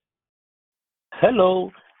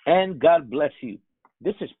Hello and God bless you.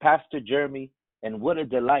 This is Pastor Jeremy, and what a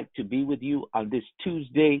delight to be with you on this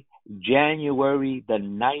Tuesday, January the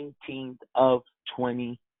 19th of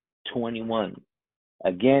 2021.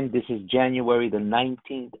 Again, this is January the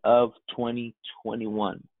 19th of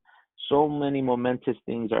 2021. So many momentous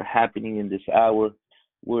things are happening in this hour.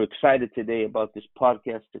 We're excited today about this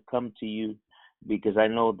podcast to come to you because I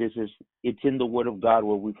know it's in the Word of God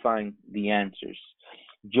where we find the answers.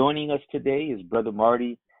 Joining us today is Brother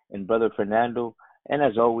Marty and Brother Fernando. And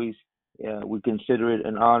as always, we consider it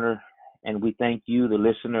an honor and we thank you, the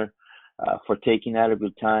listener, for taking out of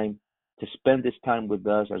your time to spend this time with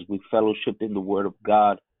us as we fellowship in the Word of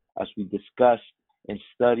God, as we discuss and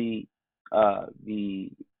study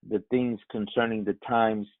the things concerning the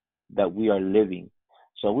times that we are living.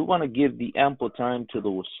 So we want to give the ample time to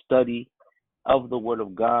the study of the Word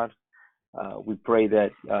of God. We pray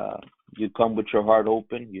that you come with your heart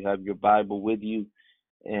open, you have your Bible with you,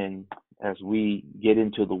 and as we get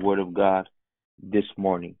into the Word of God this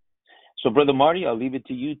morning. So, Brother Marty, I'll leave it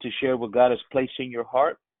to you to share what God has placed in your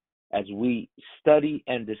heart as we study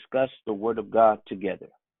and discuss the Word of God together.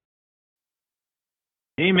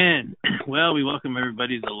 Amen. Well, we welcome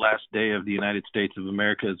everybody to the last day of the United States of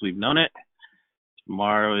America as we've known it.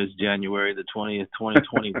 Tomorrow is January the 20th,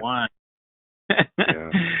 2021. Yeah.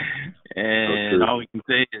 And all we can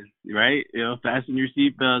say is, right, fasten your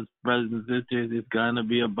seatbelts, brothers and sisters. It's going to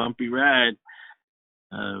be a bumpy ride.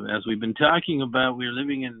 As we've been talking about, we're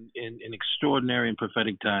living in extraordinary and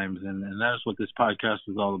prophetic times, and that's what this podcast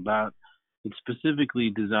is all about. It's specifically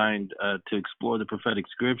designed to explore the prophetic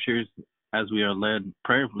scriptures as we are led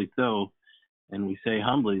prayerfully so, and we say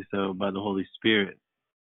humbly so by the Holy Spirit.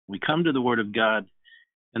 We come to the Word of God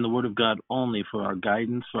and the Word of God only for our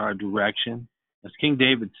guidance, for our direction. As King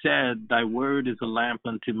David said, thy word is a lamp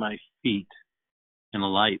unto my feet and a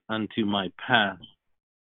light unto my path.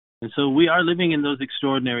 And so we are living in those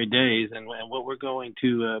extraordinary days, and what we're going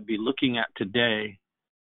to be looking at today,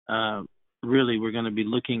 really we're going to be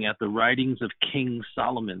looking at the writings of King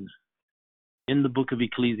Solomon in the book of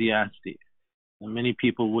Ecclesiastes. And many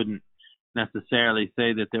people wouldn't necessarily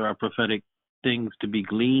say that there are prophetic things to be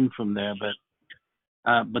gleaned from there,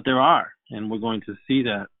 but there are, and we're going to see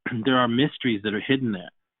that. There are mysteries that are hidden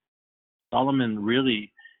there. Solomon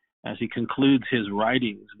really, as he concludes his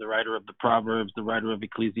writings, the writer of the Proverbs, the writer of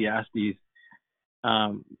Ecclesiastes,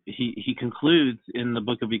 he concludes in the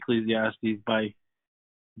book of Ecclesiastes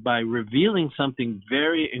by revealing something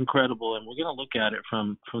very incredible, and we're going to look at it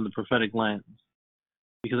from the prophetic lens,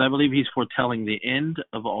 because I believe he's foretelling the end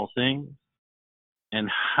of all things and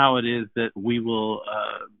how it is that we will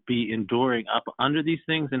be enduring up under these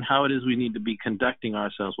things, and how it is we need to be conducting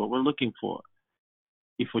ourselves, what we're looking for.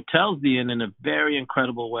 He foretells the end in a very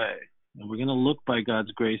incredible way, and we're going to look by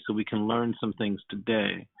God's grace so we can learn some things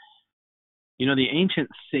today. The ancient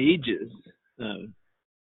sages,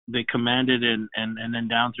 they commanded, and then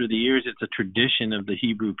down through the years, it's a tradition of the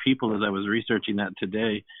Hebrew people, as I was researching that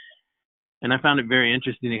today. And I found it very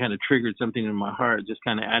interesting. It kind of triggered something in my heart, just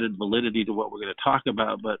kind of added validity to what we're going to talk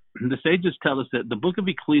about. But the sages tell us that the book of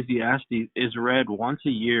Ecclesiastes is read once a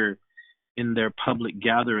year in their public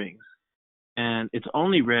gatherings. And it's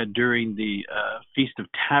only read during the Feast of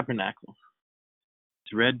Tabernacles.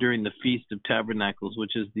 It's read during the Feast of Tabernacles,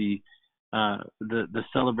 which is the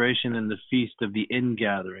celebration and the feast of the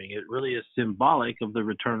ingathering. It really is symbolic of the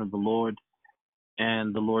return of the Lord,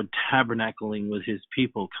 and the Lord tabernacling with his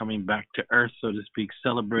people, coming back to earth, so to speak,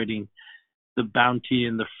 celebrating the bounty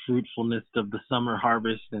and the fruitfulness of the summer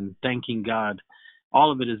harvest and thanking God.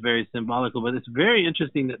 All of it is very symbolical, but it's very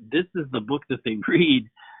interesting that this is the book that they read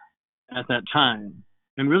at that time.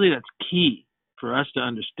 And really that's key for us to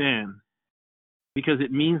understand, because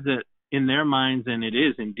it means that in their minds, and it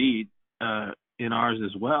is indeed in ours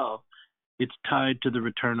as well, it's tied to the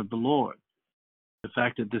return of the Lord. The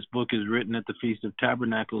fact that this book is written at the Feast of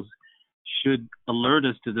Tabernacles should alert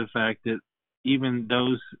us to the fact that even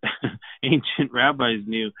those ancient rabbis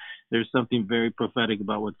knew there's something very prophetic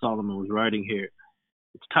about what Solomon was writing here.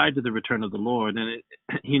 It's tied to the return of the Lord, and it,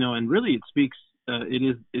 and really it speaks.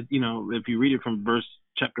 If you read it from verse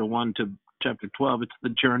chapter 1 to chapter 12, it's the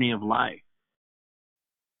journey of life.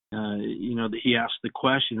 He asked the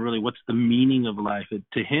question, really, what's the meaning of life?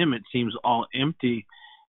 To him, it seems all empty.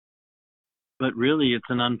 But really, it's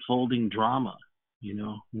an unfolding drama.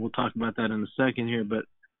 We'll talk about that in a second here. But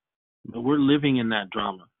we're living in that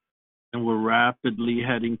drama, and we're rapidly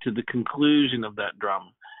heading to the conclusion of that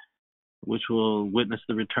drama, which will witness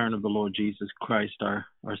the return of the Lord Jesus Christ, our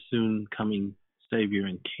soon coming Savior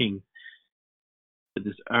and King to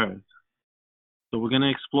this earth. So we're going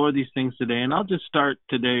to explore these things today, and I'll just start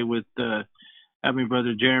today with have me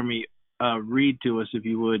brother Jeremy read to us, if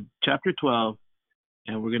you would, chapter 12,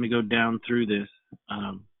 and we're going to go down through this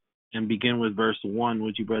and begin with verse 1,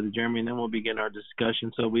 would you, brother Jeremy? And then we'll begin our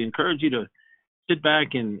discussion. So we encourage you to sit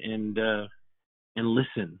back and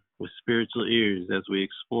listen with spiritual ears as we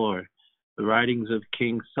explore the writings of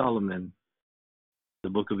King Solomon, the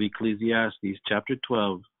book of Ecclesiastes, chapter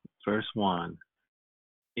 12, verse 1.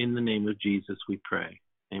 In the name of Jesus we pray.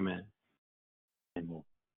 Amen. Amen.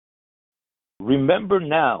 Remember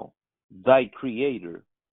now thy Creator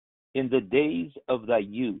in the days of thy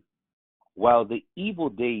youth, while the evil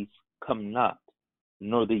days come not,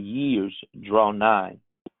 nor the years draw nigh,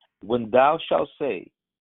 when thou shalt say,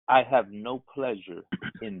 I have no pleasure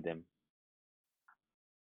in them.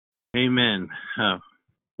 Amen.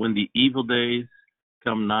 When the evil days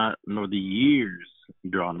come not, nor the years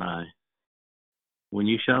draw nigh, when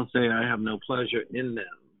you shall say, I have no pleasure in them.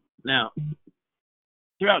 Now,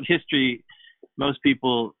 throughout history, most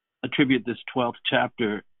people attribute this 12th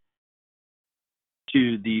chapter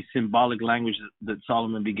to the symbolic language that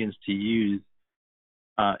Solomon begins to use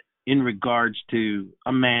in regards to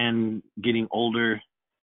a man getting older,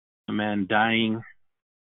 a man dying,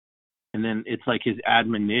 and then it's like his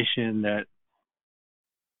admonition that,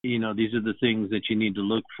 you know, these are the things that you need to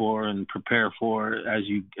look for and prepare for as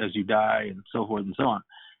you die, and so forth and so on.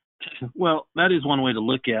 Well, that is one way to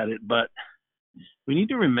look at it, but we need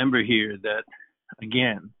to remember here that,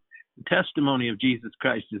 again, the testimony of Jesus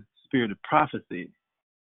Christ is the spirit of prophecy.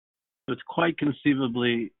 So it's quite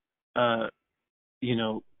conceivably, the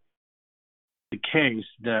case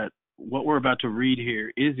that what we're about to read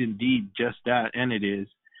here is indeed just that, and it is.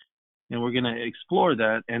 And we're going to explore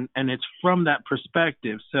that, and it's from that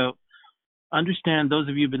perspective. So understand, those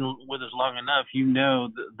of you who've been with us long enough, you know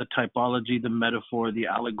the typology, the metaphor, the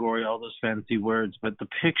allegory, all those fancy words, but the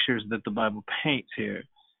pictures that the Bible paints here.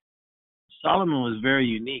 Solomon was very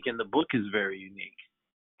unique, and the book is very unique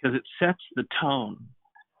because it sets the tone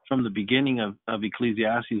from the beginning of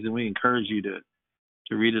Ecclesiastes, and we encourage you to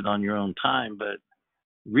read it on your own time. But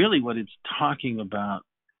really what it's talking about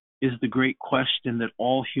is the great question that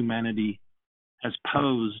all humanity has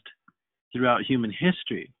posed throughout human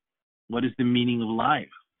history. What is the meaning of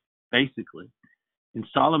life, basically? In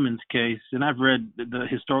Solomon's case, and I've read the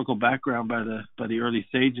historical background by the early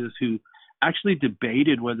sages who actually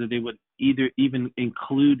debated whether they would even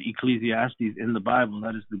include Ecclesiastes in the Bible,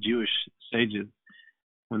 that is the Jewish sages,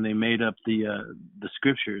 when they made up the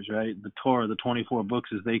scriptures, right? The Torah, the 24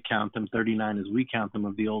 books as they count them, 39 as we count them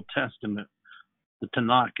of the Old Testament, the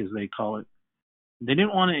Tanakh as they call it. They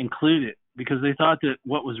didn't want to include it because they thought that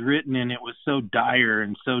what was written in it was so dire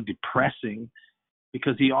and so depressing,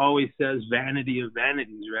 because he always says vanity of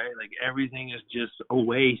vanities, right? Like everything is just a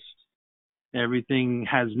waste. Everything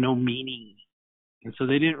has no meaning. And so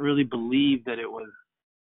they didn't really believe that it was,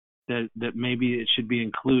 that maybe it should be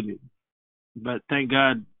included. But thank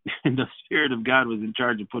God, the Spirit of God was in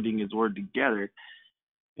charge of putting His Word together,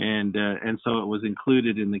 and so it was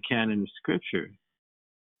included in the canon of Scripture.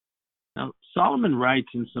 Now, Solomon writes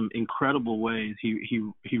in some incredible ways.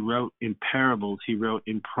 He wrote in parables. He wrote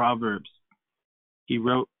in proverbs. He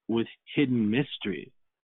wrote with hidden mystery.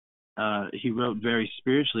 He wrote very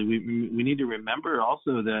spiritually. We need to remember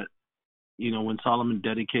also that, when Solomon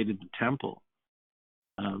dedicated the temple,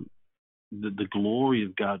 the glory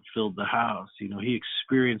of God filled the house. He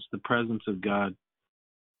experienced the presence of God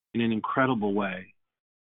in an incredible way.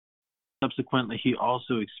 Subsequently, he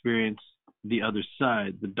also experienced the other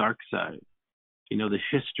side, the dark side. The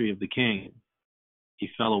history of the king. He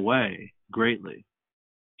fell away greatly.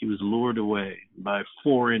 He was lured away by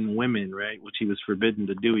foreign women, right, which he was forbidden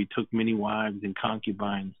to do. He took many wives and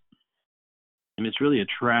concubines. And it's really a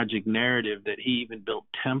tragic narrative that he even built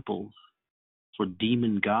temples for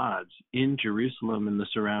demon gods in Jerusalem and the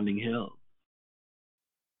surrounding hills.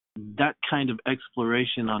 That kind of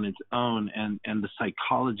exploration on its own and the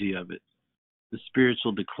psychology of it, the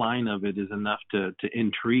spiritual decline of it, is enough to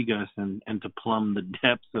intrigue us and to plumb the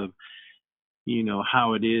depths of,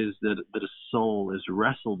 how it is that a soul is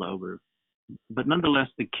wrestled over. But nonetheless,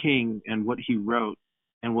 the king and what he wrote,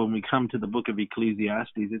 and when we come to the book of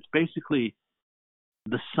Ecclesiastes, it's basically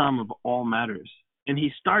the sum of all matters. And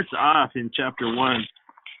he starts off in chapter 1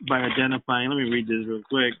 by identifying, let me read this real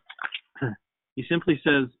quick. He simply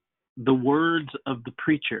says, the words of the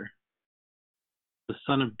preacher, the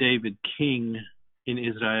son of David, king in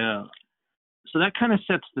Israel. So that kind of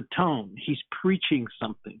sets the tone. He's preaching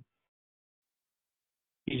something.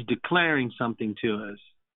 He's declaring something to us.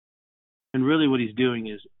 And really what he's doing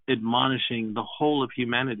is admonishing the whole of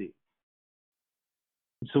humanity.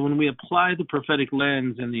 So when we apply the prophetic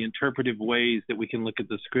lens and the interpretive ways that we can look at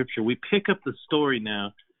the scripture, we pick up the story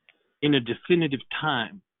now in a definitive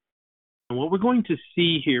time. And what we're going to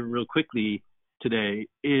see here real quickly today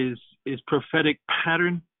is prophetic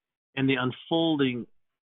pattern and the unfolding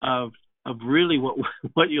of really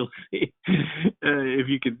what you'll see if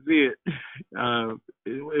you can see it.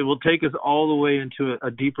 It will take us all the way into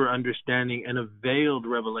a deeper understanding and a veiled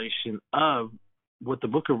revelation of what the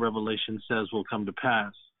book of Revelation says will come to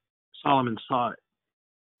pass. Solomon saw it.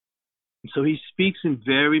 So he speaks in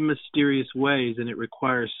very mysterious ways, and it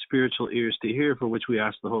requires spiritual ears to hear, for which we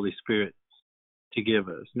ask the Holy Spirit to give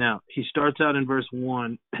us. Now, he starts out in verse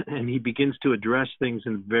 1, and he begins to address things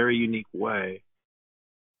in a very unique way.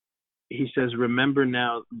 He says, remember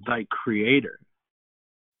now thy Creator.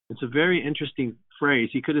 It's a very interesting phrase.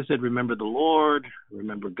 He could have said, remember the Lord,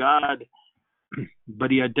 remember God,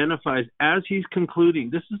 but he identifies as he's concluding.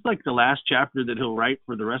 This is like the last chapter that he'll write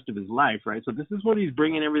for the rest of his life, right? So this is what he's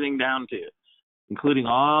bringing everything down to, including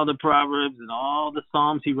all the Proverbs and all the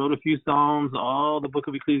Psalms. He wrote a few Psalms, all the book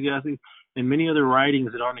of Ecclesiastes, and many other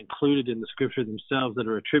writings that aren't included in the scripture themselves that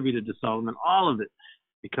are attributed to Solomon. All of it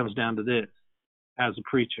comes down to this as a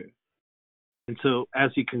preacher. And so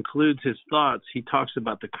as he concludes his thoughts, he talks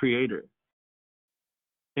about the Creator.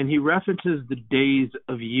 And he references the days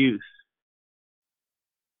of youth.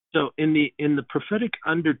 So in the prophetic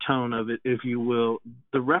undertone of it, if you will,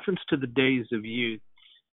 the reference to the days of youth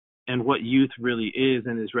and what youth really is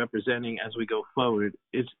and is representing as we go forward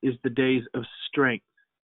is the days of strength.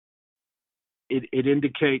 It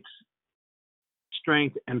indicates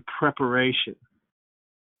strength and preparation,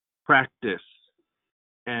 practice,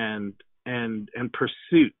 and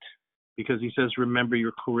pursuit, because he says, remember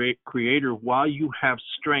your Creator while you have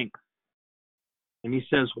strength. And he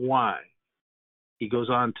says why. He goes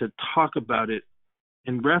on to talk about it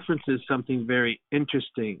and references something very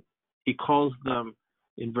interesting. He calls them,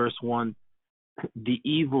 in verse 1, the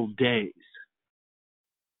evil days.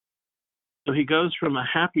 So he goes from a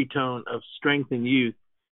happy tone of strength and youth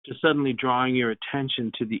to suddenly drawing your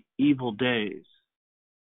attention to the evil days.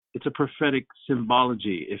 It's a prophetic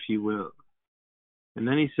symbology, if you will. And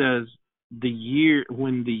then he says,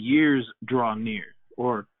 when the years draw near,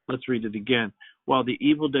 or let's read it again, while the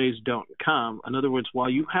evil days don't come. In other words, while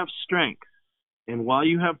you have strength and while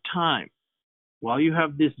you have time, while you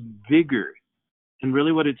have this vigor, and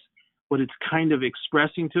really what it's kind of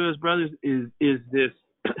expressing to us, brothers, is this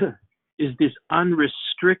is this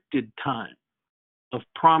unrestricted time of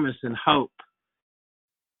promise and hope.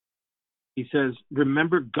 He says,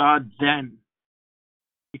 remember God then,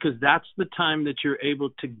 because that's the time that you're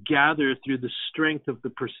able to gather through the strength of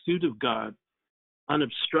the pursuit of God,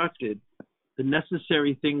 unobstructed, the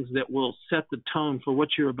necessary things that will set the tone for what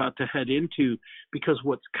you're about to head into, because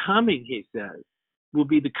what's coming, he says, will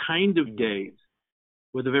be the kind of days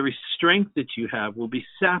where the very strength that you have will be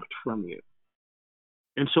sapped from you.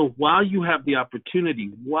 And so while you have the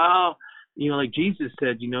opportunity, like Jesus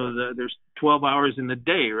said, there's 12 hours in the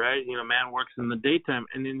day, right? Man works in the daytime.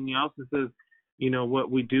 And then he also says,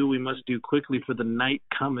 what we do, we must do quickly, for the night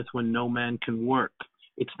cometh when no man can work.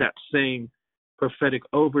 It's that same prophetic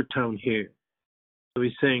overtone here. So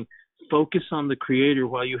he's saying, focus on the Creator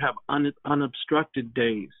while you have unobstructed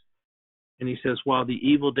days. And he says, while the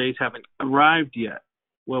evil days haven't arrived yet.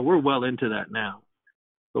 Well, we're well into that now.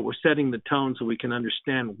 But we're setting the tone so we can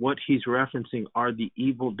understand what he's referencing are the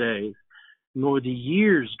evil days, nor the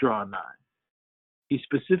years draw nigh. He's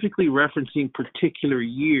specifically referencing particular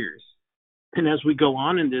years. And as we go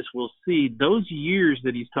on in this, we'll see those years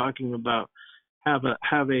that he's talking about have a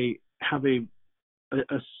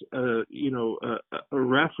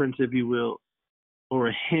reference, if you will, or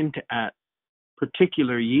a hint at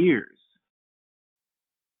particular years.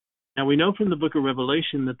 Now, we know from the book of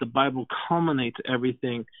Revelation that the Bible culminates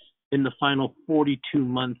everything in the final 42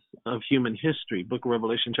 months of human history, book of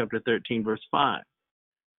Revelation chapter 13, verse 5.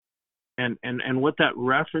 And what that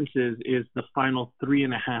references is the final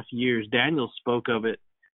 3.5 years. Daniel spoke of it,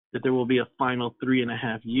 that there will be a final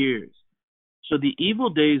 3.5 years. So the evil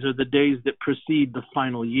days are the days that precede the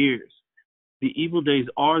final years. The evil days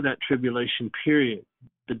are that tribulation period.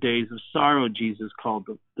 The days of sorrow, Jesus called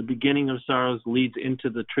them. The beginning of sorrows leads into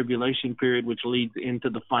the tribulation period, which leads into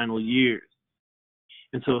the final years.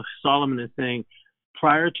 And so Solomon is saying,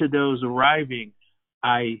 prior to those arriving,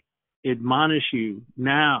 I admonish you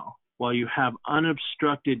now, while you have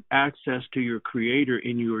unobstructed access to your Creator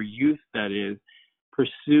in your youth, that is,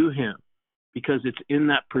 pursue Him. Because it's in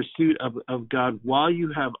that pursuit of God while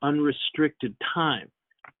you have unrestricted time.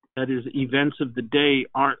 That is, events of the day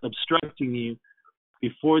aren't obstructing you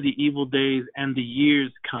before the evil days and the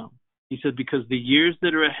years come. He said, because the years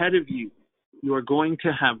that are ahead of you, you are going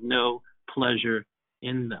to have no pleasure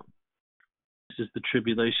in them. This is the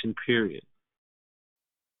tribulation period.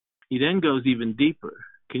 He then goes even deeper.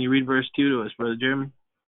 Can you read verse 2 to us, Brother Jeremy?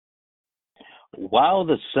 While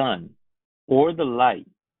the sun, or the light,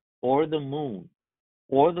 or the moon,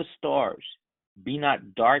 or the stars be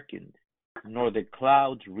not darkened, nor the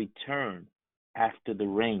clouds return after the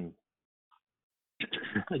rain.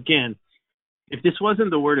 Again, if this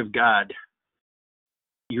wasn't the word of God,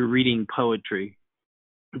 you're reading poetry,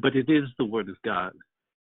 but it is the word of God.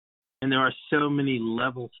 And there are so many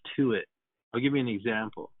levels to it. I'll give you an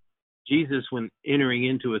example. Jesus, when entering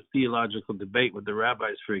into a theological debate with the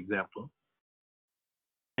rabbis, for example,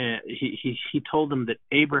 he told them that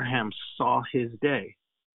Abraham saw his day,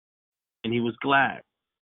 and he was glad.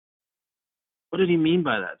 What did he mean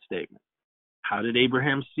by that statement? How did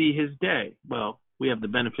Abraham see his day? Well, we have the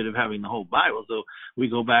benefit of having the whole Bible, so we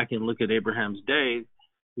go back and look at Abraham's days.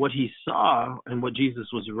 What he saw and what Jesus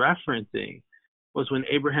was referencing was when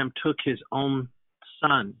Abraham took his own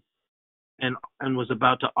son and was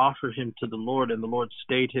about to offer him to the Lord, and the Lord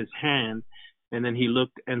stayed his hand, and then he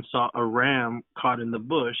looked and saw a ram caught in the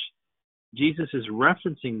bush. Jesus is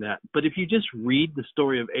referencing that. But if you just read the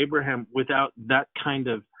story of Abraham without that kind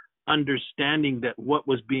of understanding that what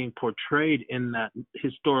was being portrayed in that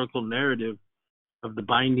historical narrative of the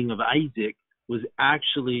binding of Isaac was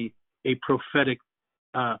actually a prophetic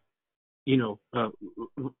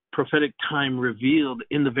prophetic time revealed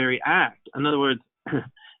in the very act. In other words,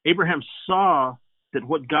 Abraham saw that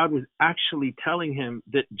what God was actually telling him,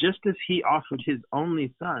 that just as he offered his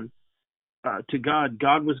only son to God,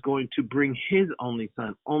 God was going to bring his only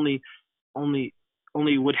son. Only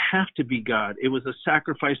would have to be God. It was a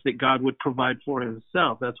sacrifice that God would provide for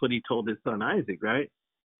himself. That's what he told his son Isaac, right?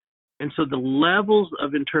 And so the levels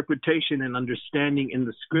of interpretation and understanding in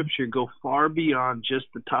the scripture go far beyond just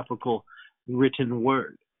the topical written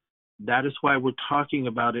word. That is why we're talking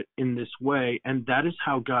about it in this way, and that is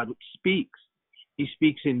how God speaks. He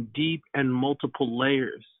speaks in deep and multiple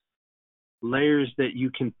layers that you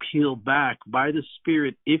can peel back by the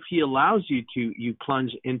Spirit. If he allows you to, you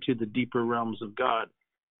plunge into the deeper realms of God.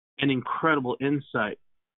 An incredible insight.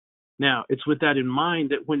 Now, it's with that in mind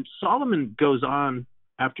that when Solomon goes on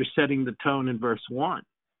after setting the tone in verse 1,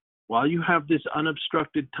 while you have this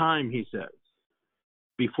unobstructed time, he says,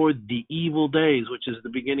 before the evil days, which is the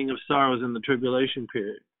beginning of sorrows in the tribulation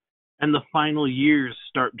period, and the final years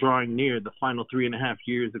start drawing near, the final 3.5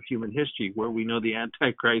 years of human history, where we know the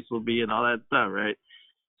Antichrist will be and all that stuff, right? It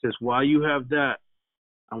says, while you have that,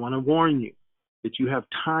 I want to warn you that you have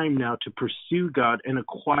time now to pursue God and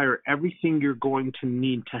acquire everything you're going to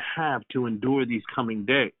need to have to endure these coming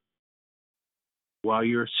days. While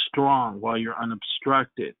you're strong, while you're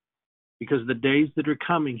unobstructed. Because the days that are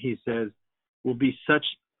coming, he says, will be such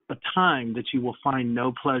a time that you will find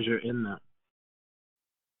no pleasure in them.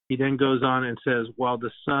 He then goes on and says, while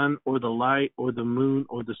the sun or the light or the moon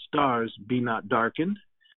or the stars be not darkened,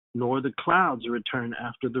 nor the clouds return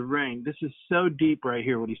after the rain. This is so deep right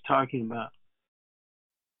here, what he's talking about.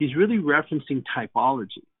 He's really referencing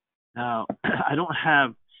typology. Now, I don't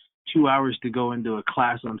have 2 hours to go into a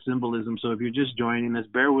class on symbolism, so if you're just joining us,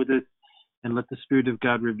 bear with us and let the Spirit of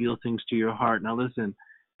God reveal things to your heart. Now listen,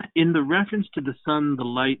 in the reference to the sun, the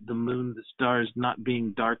light, the moon, the stars not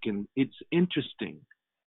being darkened, it's interesting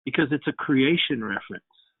because it's a creation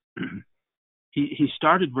reference. He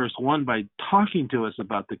started verse 1 by talking to us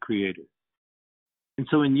about the Creator. And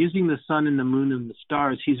so in using the sun and the moon and the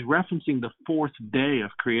stars, he's referencing the fourth day of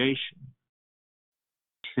creation.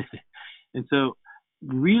 And so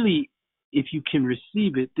really, if you can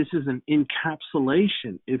receive it, this is an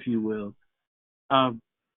encapsulation, if you will, of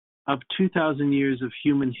 2,000 years of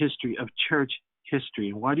human history, of church history.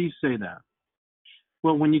 And why do you say that?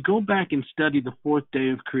 Well, when you go back and study the fourth day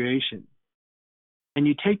of creation, and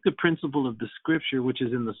you take the principle of the scripture, which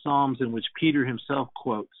is in the Psalms and which Peter himself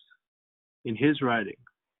quotes in his writing,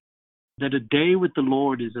 that a day with the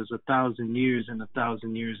Lord is as 1,000 years and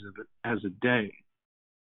 1,000 years as a day.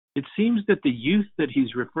 It seems that the youth that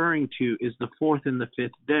he's referring to is the fourth and the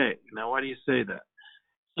fifth day. Now, why do you say that?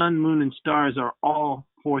 Sun, moon, and stars are all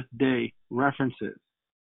fourth day references.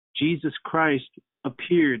 Jesus Christ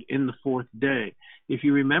appeared in the fourth day. If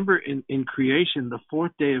you remember in creation, the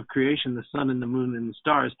fourth day of creation, the sun and the moon and the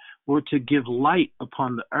stars were to give light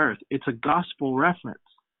upon the earth. It's a gospel reference.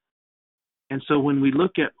 And so when we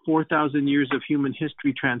look at 4,000 years of human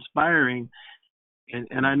history transpiring,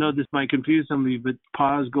 and I know this might confuse some of you, but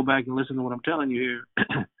pause, go back and listen to what I'm telling you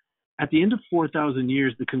here. at the end of 4,000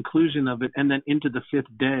 years, the conclusion of it, and then into the fifth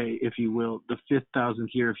day, if you will, the 5,000th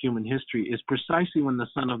year of human history, is precisely when the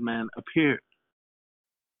Son of Man appeared.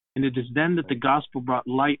 And it is then that the gospel brought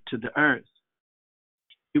light to the earth.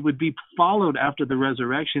 It would be followed after the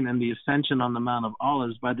resurrection and the ascension on the Mount of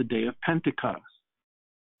Olives by the day of Pentecost.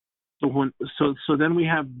 So then we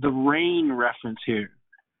have the rain reference here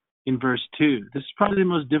in verse 2. This is probably the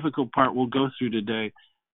most difficult part we'll go through today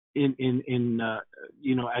in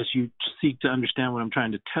as you seek to understand what I'm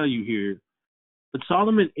trying to tell you here. But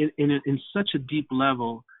Solomon, in such a deep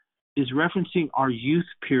level, is referencing our youth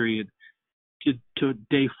period to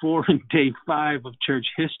day 4 and day 5 of church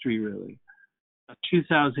history, really. A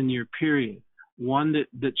 2,000-year period, one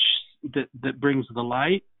that brings the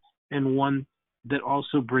light and one that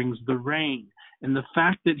also brings the rain. And the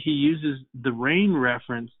fact that he uses the rain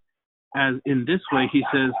reference as in this way, he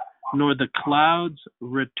says, nor the clouds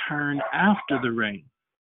return after the rain.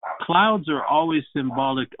 Clouds are always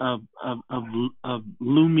symbolic of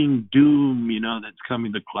looming doom, that's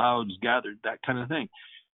coming, the clouds gathered, that kind of thing.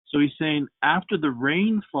 So he's saying, after the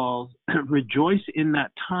rain falls, rejoice in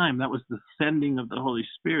that time. That was the sending of the Holy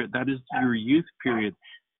Spirit. That is your youth period.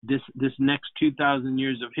 This next 2,000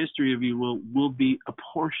 years of history of you will be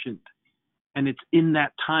apportioned. And it's in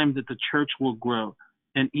that time that the church will grow,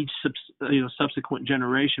 and each subsequent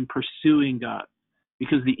generation pursuing God,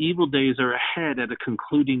 because the evil days are ahead at a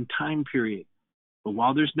concluding time period. But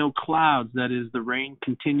while there's no clouds, that is, the rain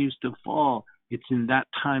continues to fall, it's in that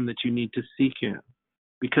time that you need to seek him.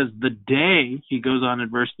 Because the day, he goes on in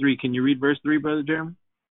verse 3. Can you read verse 3, Brother Jeremy?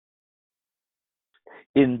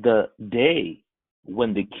 In the day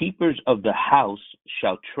when the keepers of the house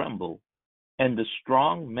shall tremble, and the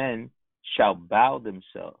strong men shall bow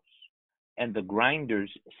themselves, and the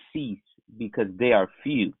grinders cease because they are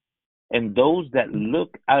few, and those that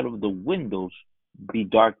look out of the windows be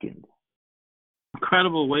darkened.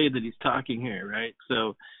 Incredible way that he's talking here, right?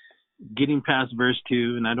 So getting past verse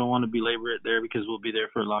 2, and I don't want to belabor it there because we'll be there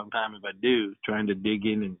for a long time if I do, trying to dig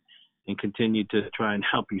in and continue to try and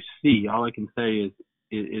help you see. All I can say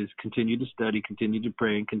is continue to study, continue to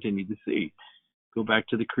pray, and continue to see. Go back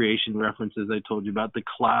to the creation references I told you about, the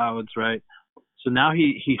clouds, right? So now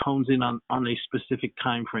he hones in on a specific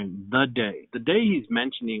time frame, the day. The day he's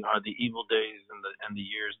mentioning are the evil days and the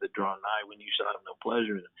years that draw nigh when you shall have no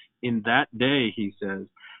pleasure in it. In that day, he says,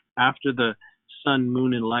 after the sun,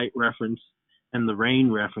 moon, and light reference and the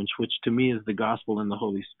rain reference, which to me is the gospel and the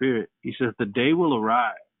Holy Spirit, he says the day will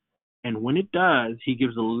arrive. And when it does, he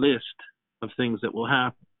gives a list of things that will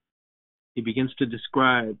happen. He begins to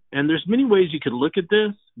describe, and there's many ways you could look at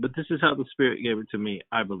this, but this is how the Spirit gave it to me,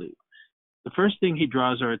 I believe. The first thing he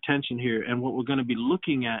draws our attention here, and what we're going to be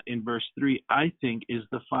looking at in verse 3, I think, is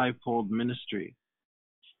the fivefold ministry.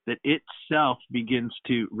 That itself begins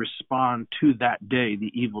to respond to that day,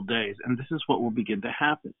 the evil days. And this is what will begin to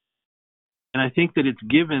happen. And I think that it's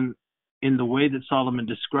given in the way that Solomon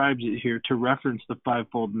describes it here to reference the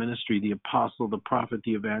fivefold ministry, the apostle, the prophet,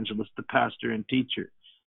 the evangelist, the pastor, and teacher.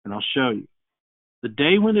 And I'll show you. The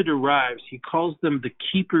day when it arrives, he calls them the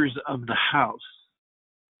keepers of the house.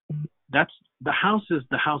 The house is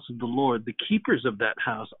the house of the Lord. The keepers of that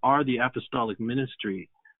house are the apostolic ministry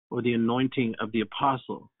or the anointing of the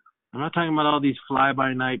apostle. I'm not talking about all these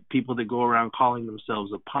fly-by-night people that go around calling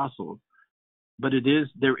themselves apostles, but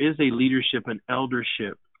there is a leadership and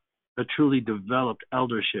eldership, a truly developed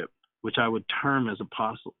eldership, which I would term as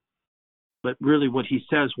apostle. But really what he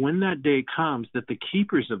says, when that day comes, that the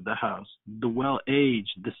keepers of the house, the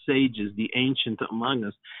well-aged, the sages, the ancient among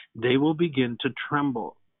us, they will begin to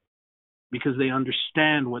tremble because they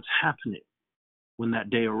understand what's happening when that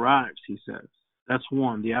day arrives, he says. That's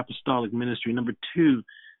one, the apostolic ministry. Number two,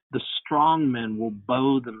 the strong men will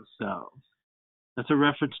bow themselves. That's a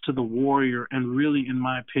reference to the warrior, and really, in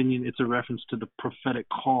my opinion, it's a reference to the prophetic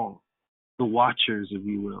call, the watchers, if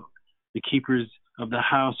you will. The keepers of the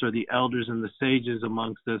house are the elders and the sages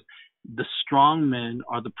amongst us. The strong men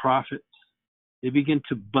are the prophets. They begin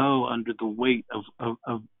to bow under the weight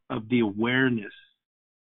of the awareness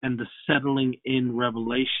and the settling in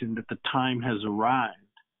revelation that the time has arrived.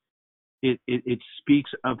 It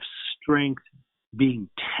speaks of strength being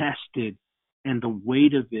tested and the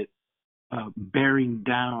weight of it bearing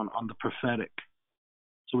down on the prophetic.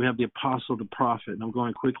 So we have the apostle, the prophet, and I'm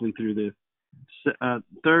going quickly through this.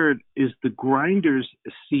 Third is the grinders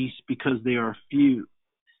cease because they are few.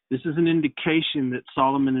 This is an indication that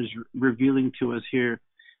Solomon is revealing to us here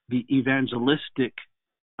the evangelistic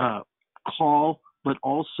call, but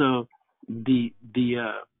also the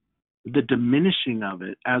diminishing of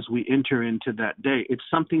it as we enter into that day. It's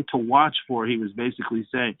something to watch for, he was basically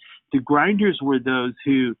saying. The grinders were those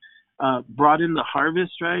who brought in the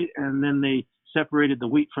harvest, right? And then they separated the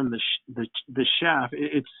wheat from the chaff.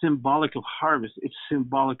 It's symbolic of harvest. It's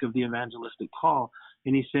symbolic of the evangelistic call.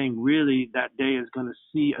 And he's saying really that day is going to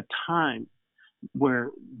see a time where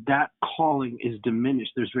that calling is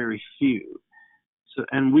diminished. There's very few. So,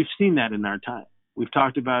 and we've seen that in our time. We've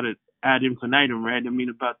talked about it ad infinitum, right? I mean,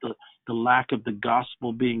 about the lack of the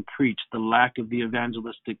gospel being preached, the lack of the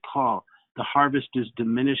evangelistic call. The harvest is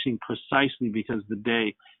diminishing precisely because the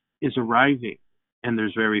day is arriving and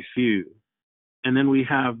there's very few. And then we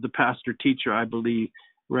have the pastor teacher, I believe,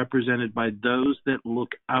 represented by those that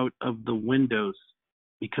look out of the windows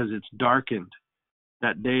because it's darkened.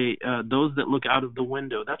 That day, those that look out of the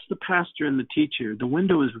window, that's the pastor and the teacher. The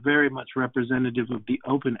window is very much representative of the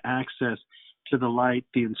open access to the light,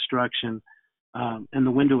 the instruction, and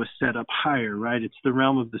the window is set up higher, right? It's the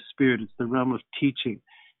realm of the spirit. It's the realm of teaching.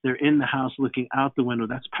 They're in the house looking out the window.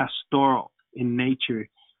 That's pastoral in nature.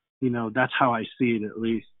 You know, that's how I see it at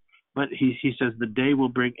least. But he says the day will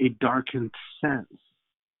bring a darkened sense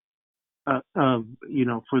of, you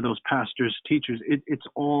know, for those pastors, teachers. It's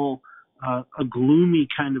all a gloomy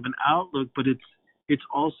kind of an outlook, but it's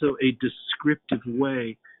also a descriptive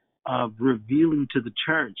way of revealing to the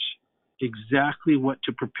church exactly what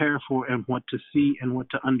to prepare for and what to see and what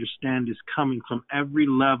to understand is coming from every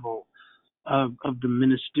level of the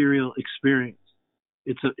ministerial experience.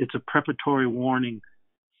 It's a preparatory warning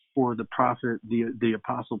for the prophet, the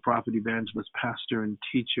apostle, prophet, evangelist, pastor, and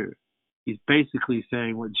teacher. He's basically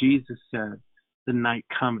saying what Jesus said, the night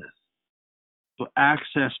cometh. So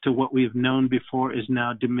access to what we have known before is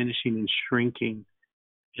now diminishing and shrinking,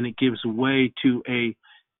 and it gives way to a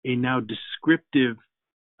now descriptive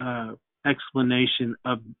explanation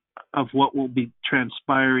of what will be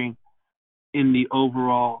transpiring in the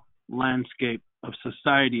overall landscape of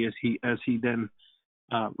society as he then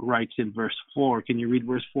writes in verse 4. Can you read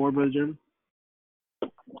verse 4, Brother Jim?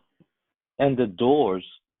 And the doors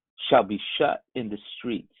shall be shut in the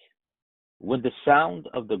streets, when the sound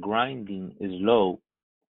of the grinding is low,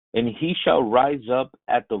 and he shall rise up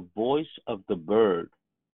at the voice of the bird,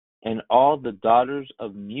 and all the daughters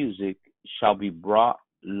of music shall be brought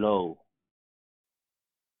low.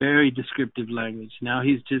 Very descriptive language. Now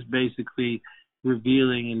he's just basically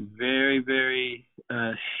revealing in very, very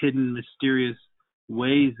hidden, mysterious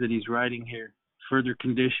ways that he's writing here. Further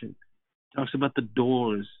condition. Talks about the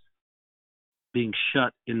doors being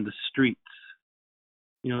shut in the streets.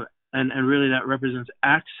 You know, and really that represents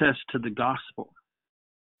access to the gospel.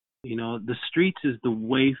 You know, the streets is the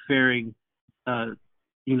wayfaring,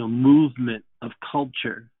 movement of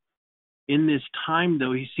culture. In this time,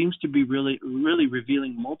 though, he seems to be really, really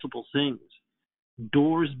revealing multiple things.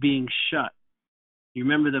 Doors being shut. You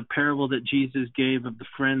remember the parable that Jesus gave of the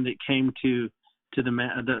friend that came to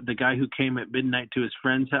the guy who came at midnight to his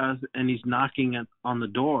friend's house, and he's knocking on the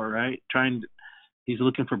door, right? He's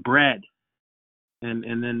looking for bread, and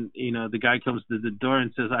then the guy comes to the door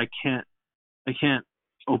and says, I can't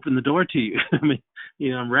open the door to you. I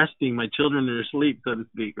mean, I'm resting. My children are asleep, so to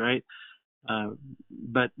speak, right?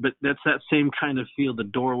 But that's that same kind of feel. The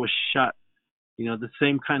door was shut. The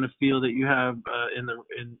same kind of feel that you have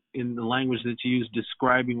in the language that you use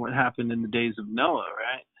describing what happened in the days of Noah,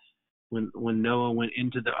 right? When Noah went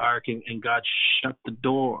into the ark and God shut the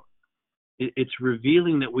door. It's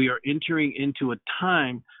revealing that we are entering into a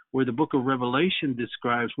time where the book of Revelation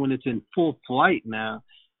describes when it's in full flight now.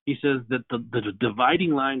 He says that the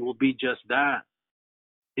dividing line will be just that.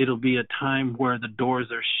 It'll be a time where the doors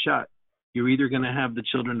are shut. You're either going to have the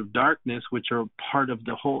children of darkness, which are part of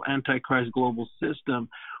the whole Antichrist global system,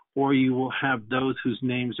 or you will have those whose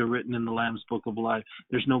names are written in the Lamb's Book of Life.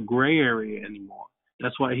 There's no gray area anymore.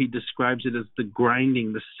 That's why he describes it as the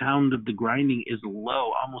grinding. The sound of the grinding is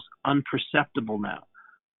low, almost imperceptible now.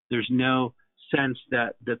 There's no sense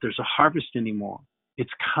that there's a harvest anymore. It's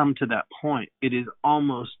come to that point. It is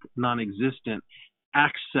almost non-existent.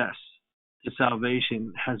 Access to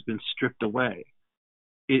salvation has been stripped away.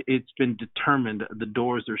 It's been determined. The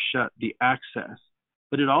doors are shut, the access.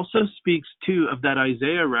 But it also speaks, too, of that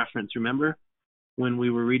Isaiah reference. Remember when we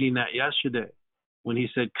were reading that yesterday, when he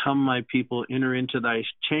said, come, my people, enter into thy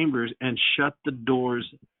chambers and shut the doors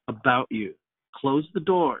about you. Close the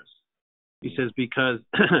doors. He says, because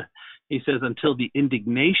he says, until the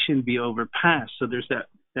indignation be overpassed. So there's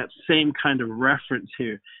that same kind of reference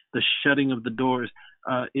here. The shutting of the doors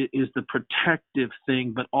is the protective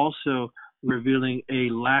thing, but also revealing a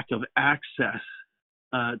lack of access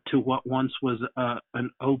to what once was an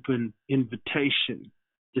open invitation.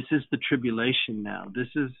 This is the tribulation now.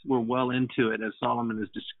 We're well into it as Solomon is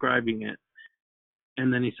describing it.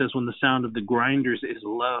 And then he says, when the sound of the grinders is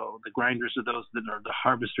low, the grinders are those that are the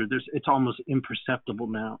harvester, it's almost imperceptible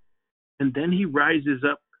now. And then he rises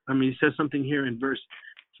up. He says something here in verse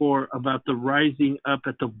 4 about the rising up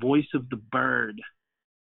at the voice of the bird.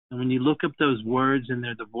 And when you look up those words in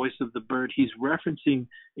there, the voice of the bird, he's referencing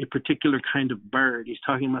a particular kind of bird. He's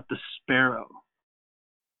talking about the sparrow.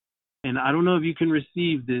 And I don't know if you can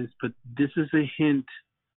receive this, but this is a hint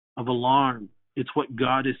of alarm. It's what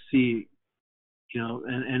God is seeing,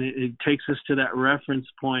 and it takes us to that reference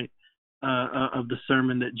point of the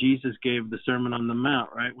sermon that Jesus gave, the Sermon on the Mount,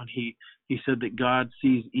 right? When he said that God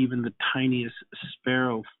sees even the tiniest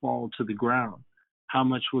sparrow fall to the ground. How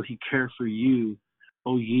much will he care for you,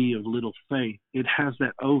 O ye of little faith? It has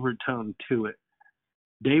that overtone to it.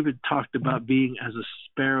 David talked about being as a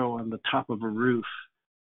sparrow on the top of a roof,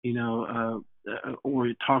 or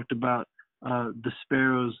he talked about the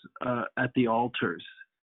sparrows at the altars.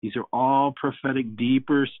 These are all prophetic,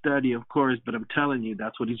 deeper study, of course, but I'm telling you,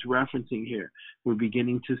 that's what he's referencing here. We're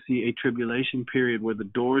beginning to see a tribulation period where the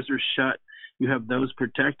doors are shut. You have those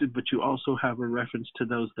protected, but you also have a reference to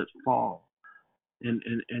those that fall and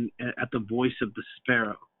at the voice of the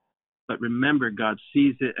sparrow. But remember, God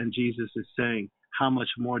sees it, and Jesus is saying, how much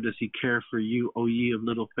more does he care for you, O ye of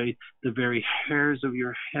little faith? The very hairs of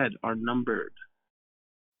your head are numbered.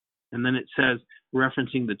 And then it says,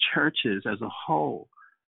 referencing the churches as a whole.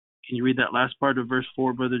 Can you read that last part of verse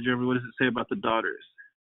 4, Brother Jeremy? What does it say about the daughters?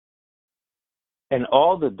 And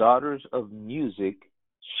all the daughters of music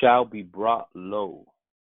shall be brought low.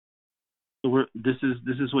 So this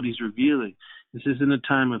is what he's revealing. This isn't a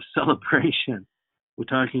time of celebration. We're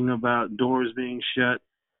talking about doors being shut,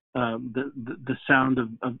 the sound of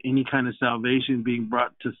any kind of salvation being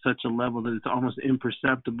brought to such a level that it's almost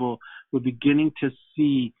imperceptible. We're beginning to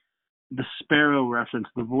see the sparrow reference,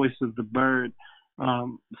 the voice of the bird,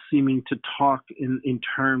 seeming to talk in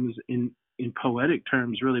terms, in poetic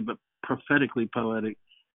terms, really, but prophetically poetic,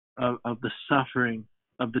 of the suffering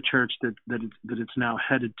of the church that it's now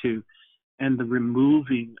headed to, and the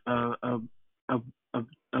removing of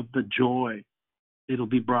the joy. It'll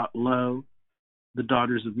be brought low. The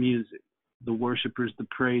daughters of music, the worshipers, the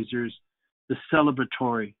praisers, the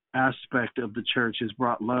celebratory aspect of the church is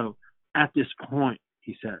brought low. At this point,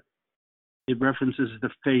 he said, it references the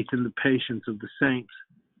faith and the patience of the saints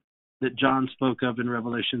that John spoke of in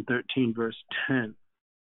Revelation 13, verse 10.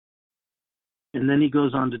 And then he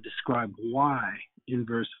goes on to describe why in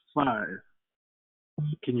verse 5.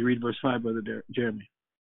 Can you read verse 5, Brother Jeremy?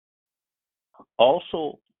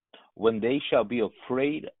 Also, when they shall be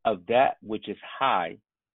afraid of that which is high,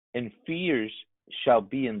 and fears shall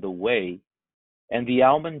be in the way, and the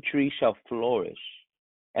almond tree shall flourish,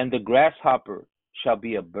 and the grasshopper shall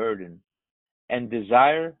be a burden, and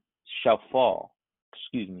desire shall fail,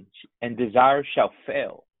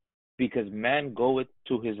 because man goeth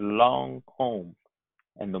to his long home,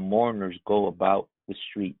 and the mourners go about the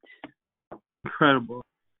streets. Incredible.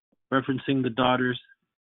 Referencing the daughters,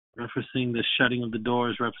 referencing the shutting of the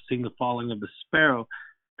doors, referencing the falling of the sparrow.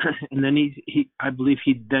 And then I believe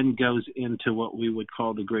he then goes into what we would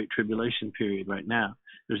call the Great Tribulation period right now.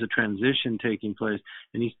 There's a transition taking place.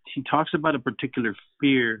 And he talks about a particular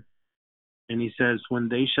fear. And he says, when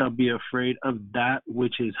they shall be afraid of that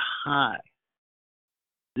which is high.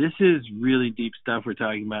 This is really deep stuff we're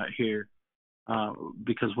talking about here.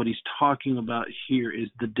 Because what he's talking about here is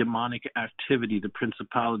the demonic activity, the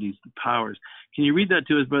principalities, the powers. Can you read that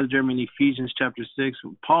to us, Brother Jeremy, in Ephesians chapter 6?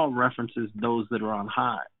 Paul references those that are on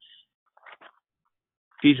high.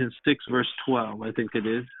 Ephesians 6, verse 12, I think it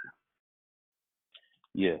is.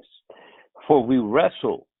 Yes. For we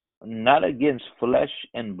wrestle not against flesh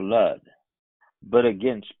and blood, but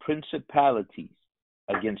against principalities,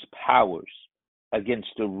 against powers, against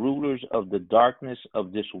the rulers of the darkness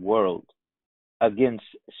of this world, against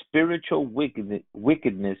spiritual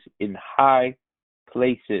wickedness in high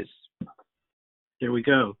places. There we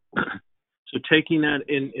go. So taking that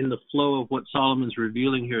in the flow of what Solomon's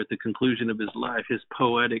revealing here at the conclusion of his life, his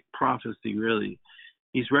poetic prophecy, really,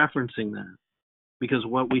 he's referencing that. Because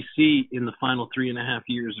what we see in the final 3.5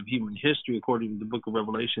 years of human history, according to the book of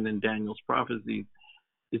Revelation and Daniel's prophecies,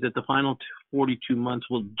 is that the final 42 months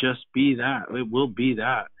will just be that. It will be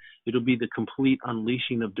that. It'll be the complete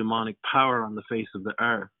unleashing of demonic power on the face of the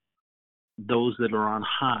earth. Those that are on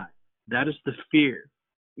high. That is the fear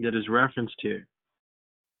that is referenced here.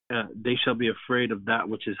 They shall be afraid of that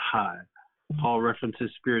which is high. Paul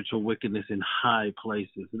references spiritual wickedness in high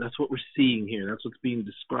places. And that's what we're seeing here. That's what's being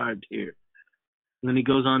described here. And then he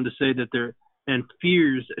goes on to say that and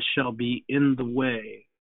fears shall be in the way.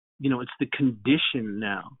 It's the condition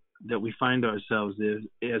now that we find ourselves is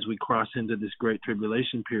as we cross into this great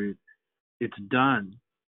tribulation period. It's done.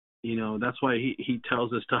 That's why he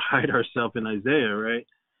tells us to hide ourselves in Isaiah, right?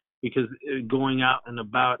 Because going out and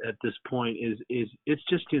about at this point is it's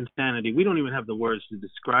just insanity. We don't even have the words to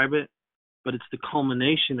describe it, but it's the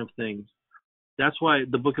culmination of things. That's why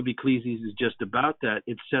the book of Ecclesiastes is just about that.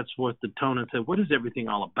 It sets forth the tone and says, what is everything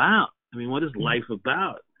all about? I mean, what is life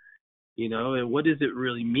about? And what does it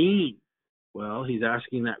really mean? Well, he's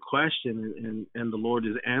asking that question, and the Lord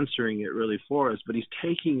is answering it really for us. But he's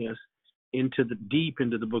taking us into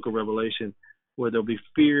the book of Revelation, where there'll be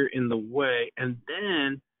fear in the way. And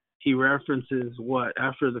then he references what?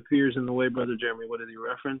 After the fear's in the way, Brother Jeremy, what did he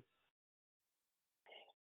reference?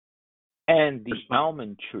 And the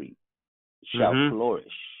almond tree shall flourish.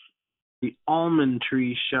 The almond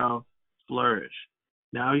tree shall flourish.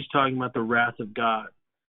 Now he's talking about the wrath of God.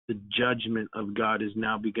 The judgment of God is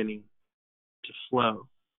now beginning to flow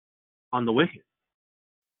on the wicked.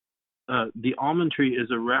 The almond tree is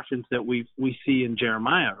a reference that we see in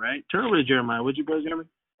Jeremiah, right? Turn over to Jeremiah, would you, Brother Jeremy?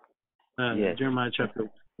 Yes. Jeremiah chapter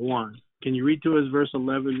 1. Can you read to us verse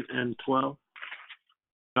 11 and 12?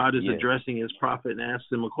 God is addressing his prophet and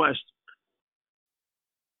asks him a question.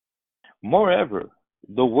 Moreover,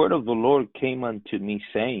 the word of the Lord came unto me,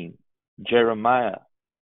 saying, Jeremiah,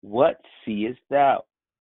 what seest thou?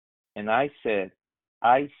 And I said,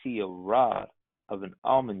 I see a rod of an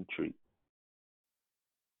almond tree.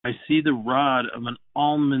 I see the rod of an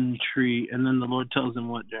almond tree. And then the Lord tells him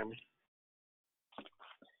what, Jeremy?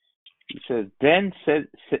 He says, Then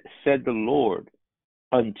said the Lord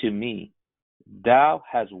unto me, Thou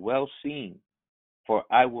hast well seen, for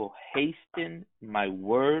I will hasten my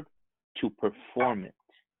word to perform it.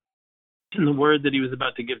 And the word that he was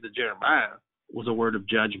about to give to Jeremiah was a word of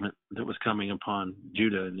judgment that was coming upon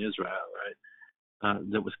Judah and Israel, right?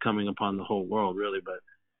 That was coming upon the whole world, really. But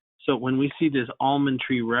so when we see this almond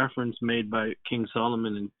tree reference made by King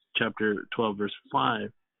Solomon in chapter 12, verse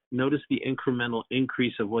 5, notice the incremental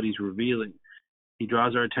increase of what he's revealing. He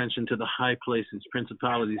draws our attention to the high places,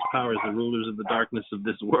 principalities, powers, the rulers of the darkness of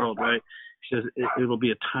this world, right? He says it will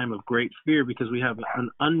be a time of great fear because we have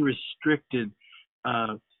an unrestricted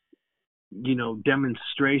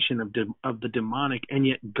demonstration of the demonic, and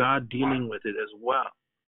yet God dealing with it as well.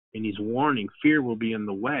 And he's warning, fear will be in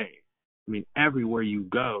the way. I mean, everywhere you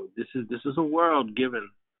go, this is a world given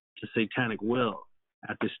to satanic will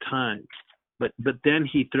at this time. But then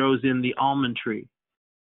he throws in the almond tree.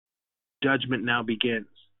 Judgment now begins.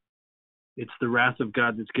 It's the wrath of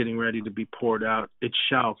God that's getting ready to be poured out. It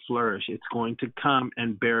shall flourish. It's going to come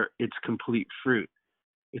and bear its complete fruit.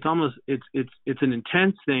 It's almost it's an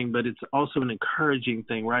intense thing, but it's also an encouraging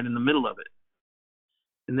thing right in the middle of it.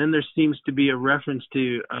 And then there seems to be a reference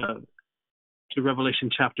to Revelation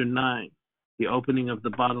chapter 9, the opening of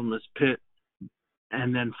the bottomless pit,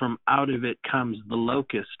 and then from out of it comes the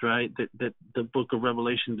locust, right? That the book of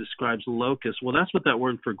Revelation describes locust. Well, that's what that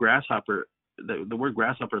word for grasshopper, the word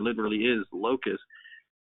grasshopper literally is locust.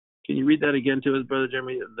 Can you read that again to us, Brother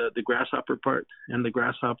Jeremy, the grasshopper part and the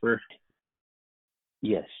grasshopper?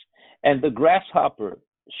 Yes. And the grasshopper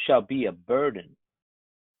shall be a burden,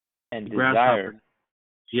 and desire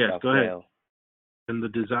shall fail. Ahead. And the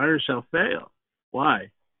desire shall fail. Why?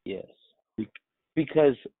 Yes.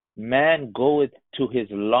 Because man goeth to his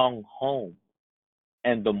long home,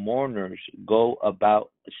 and the mourners go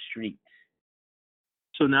about the streets.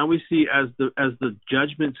 So now we see as the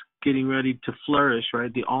judgment's getting ready to flourish,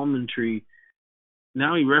 right? The almond tree.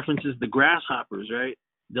 Now he references the grasshoppers, right?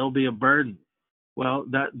 They'll be a burden. Well,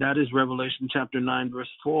 that is Revelation chapter 9, verse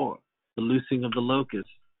 4. The loosing of the locust,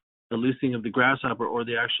 the loosing of the grasshopper, or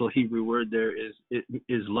the actual Hebrew word there is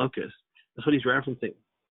locust. That's what he's referencing.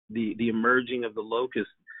 The emerging of the locust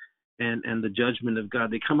and the judgment of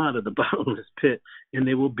God. They come out of the bottomless pit, and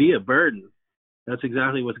they will be a burden. That's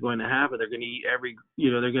exactly what's going to happen. They're going to eat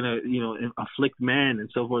they're going to, afflict man and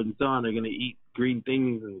so forth and so on. They're going to eat green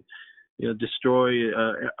things and, destroy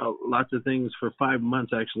lots of things for 5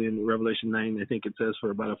 months, actually, in Revelation 9. I think it says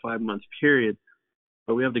for about a 5-month period.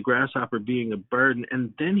 But we have the grasshopper being a burden.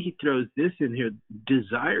 And then he throws this in here,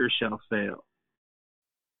 desire shall fail.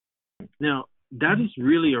 Now, that is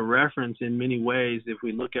really a reference in many ways, if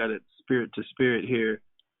we look at it spirit to spirit here,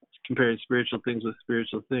 comparing spiritual things with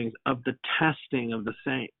spiritual things, of the testing of the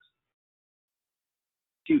saints.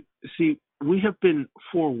 See, we have been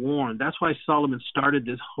forewarned. That's why Solomon started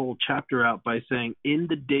this whole chapter out by saying, in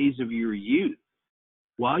the days of your youth,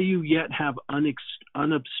 while you yet have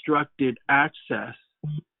unobstructed access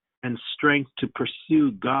and strength to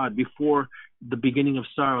pursue God before the beginning of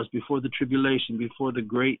sorrows, before the tribulation, before the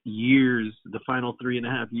great years, the final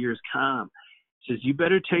 3.5 years come, It says you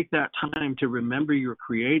better take that time to remember your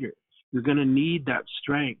Creator. You're going to need that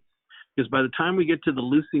strength, because by the time we get to the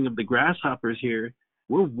loosing of the grasshoppers here,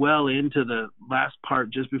 we're well into the last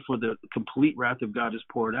part, just before the complete wrath of God is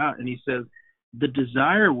poured out. And he says the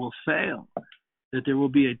desire will fail, that there will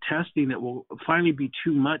be a testing that will finally be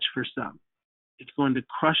too much for some. It's going to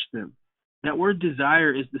crush them. That word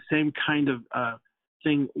desire is the same kind of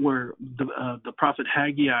thing where the prophet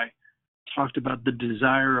Haggai talked about the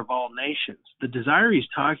desire of all nations. The desire he's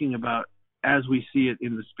talking about, as we see it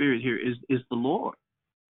in the spirit here, is the Lord.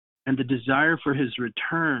 And the desire for his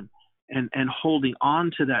return and holding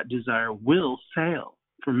on to that desire will fail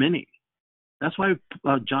for many. That's why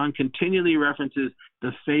John continually references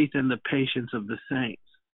the faith and the patience of the saints.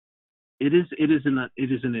 It is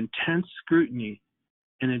an intense scrutiny,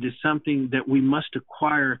 and it is something that we must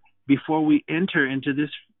acquire before we enter into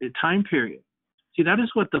this time period. See, that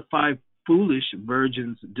is what the 5 foolish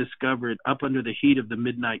virgins discovered up under the heat of the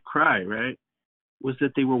midnight cry, right? Was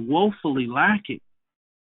that they were woefully lacking.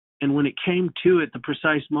 And when it came to it, the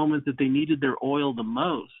precise moment that they needed their oil the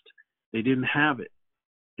most, they didn't have it.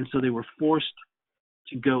 And so they were forced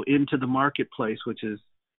to go into the marketplace, which is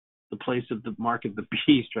the place of the mark of the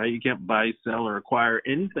beast, right? You can't buy, sell, or acquire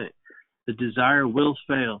anything. The desire will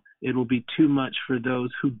fail. It will be too much for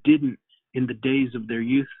those who didn't, in the days of their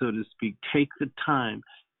youth, so to speak, take the time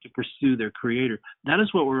to pursue their Creator. That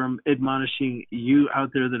is what we're admonishing you out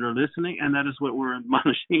there that are listening, and that is what we're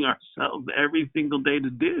admonishing ourselves every single day to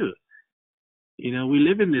do. You know, we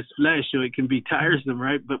live in this flesh, so it can be tiresome,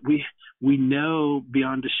 right? But we know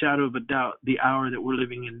beyond a shadow of a doubt the hour that we're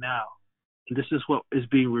living in now. And this is what is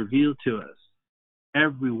being revealed to us.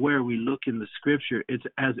 Everywhere we look in the Scripture, it's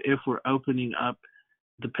as if we're opening up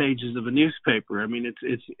the pages of a newspaper. I mean,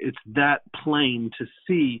 it's that plain to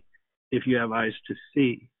see if you have eyes to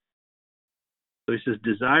see. So he says,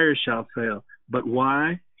 desire shall fail. But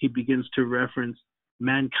why? He begins to reference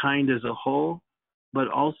mankind as a whole, but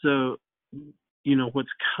also, you know, what's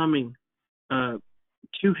coming to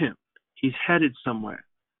him. He's headed somewhere.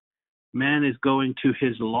 Man is going to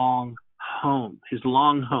his long home.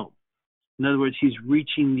 In other words, he's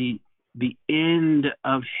reaching the end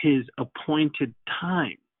of his appointed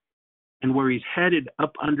time. And where he's headed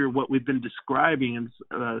up under what we've been describing,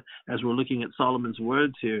 and as we're looking at Solomon's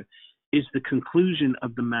words here, is the conclusion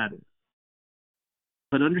of the matter.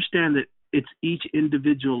 But understand that it's each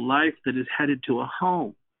individual life that is headed to a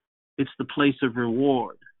home. It's the place of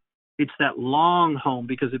reward. It's that long home,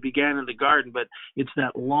 because it began in the garden, but it's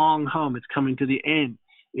that long home. It's coming to the end.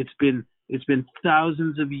 It's been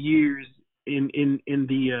thousands of years in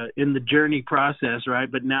the journey process,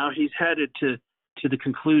 right? But now he's headed to the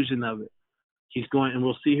conclusion of it. He's going, and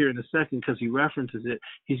we'll see here in a second because he references it,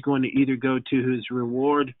 he's going to either go to his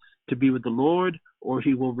reward to be with the Lord, or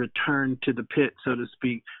he will return to the pit, so to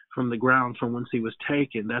speak, from the ground from whence he was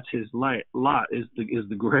taken. That's his lot is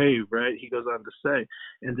the grave, right? He goes on to say,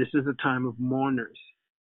 and this is a time of mourners.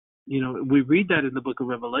 You know, we read that in the book of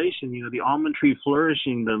Revelation, you know, the almond tree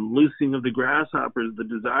flourishing, the loosing of the grasshoppers, the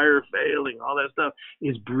desire failing, all that stuff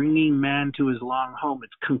is bringing man to his long home.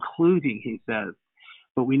 It's concluding, he says.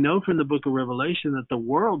 But we know from the book of Revelation that the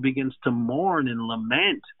world begins to mourn and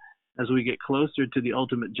lament as we get closer to the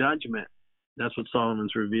ultimate judgment. That's what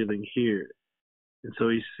Solomon's revealing here. And so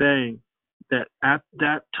he's saying that at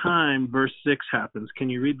that time, verse 6 happens. Can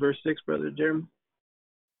you read verse 6, Brother Jeremy?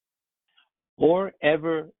 Or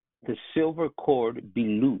ever the silver cord be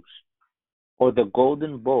loosed, or the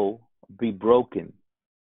golden bowl be broken,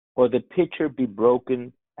 or the pitcher be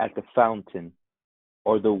broken at the fountain,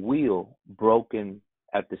 or the wheel broken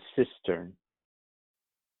at the cistern.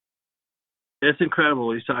 That's incredible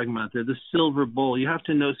what he's talking about there. The silver bowl. You have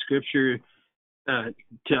to know Scripture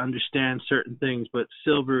to understand certain things, but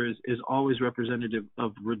silver is always representative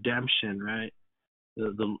of redemption, right?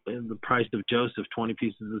 The price of Joseph, 20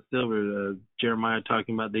 pieces of silver. Jeremiah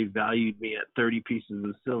talking about they valued me at 30 pieces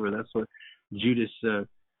of silver. That's what Judas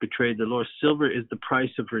betrayed the Lord. Silver is the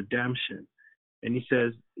price of redemption. And he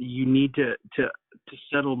says, you need to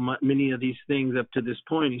settle many of these things up to this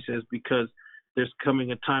point, he says, because there's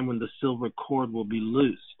coming a time when the silver cord will be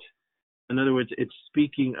loosed. In other words, it's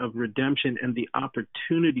speaking of redemption, and the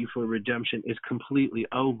opportunity for redemption is completely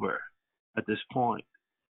over at this point.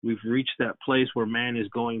 We've reached that place where man is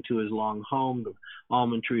going to his long home. The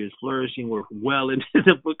almond tree is flourishing. We're well into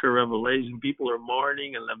the book of Revelation. People are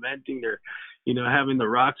mourning and lamenting. They're, you know, having the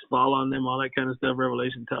rocks fall on them, all that kind of stuff.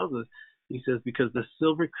 Revelation tells us. He says, because the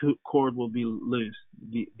silver cord will be loose,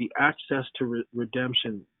 the access to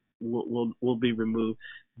redemption will be removed.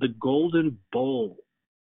 The golden bowl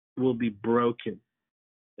will be broken.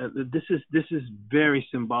 This is very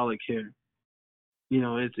symbolic here.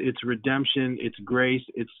 it's redemption, it's grace,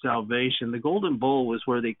 it's salvation. The golden bowl was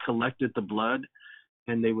where they collected the blood,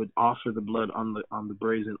 and they would offer the blood on the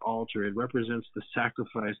brazen altar. It represents the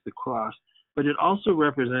sacrifice, the cross, but it also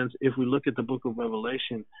represents, if we look at the book of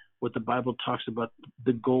Revelation, what the Bible talks about,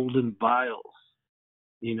 the golden vials.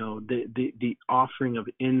 The offering of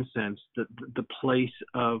incense, the place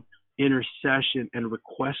of intercession and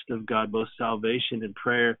request of God, both salvation and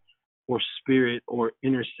prayer or spirit or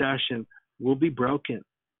intercession, will be broken.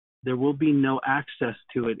 There will be no access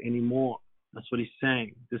to it anymore. That's what he's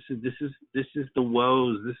saying. This is the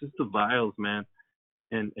woes. This is the vials, man.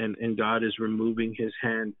 And God is removing his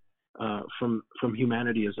hand from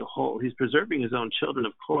humanity as a whole. He's preserving his own children,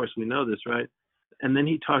 of course. We know this, right? And then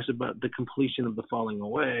he talks about the completion of the falling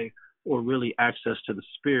away, or really access to the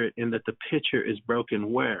Spirit, in that the pitcher is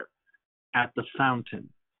broken where? At the fountain.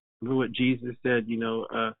 Remember what Jesus said,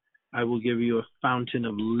 I will give you a fountain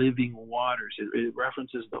of living waters. It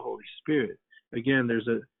references the Holy Spirit. Again,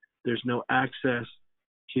 there's no access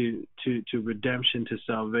to redemption, to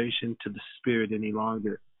salvation, to the Spirit any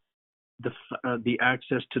longer. The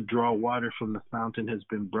access to draw water from the fountain has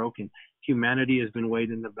been broken. Humanity has been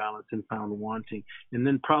weighed in the balance and found wanting. And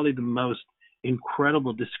then probably the most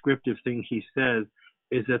incredible descriptive thing he says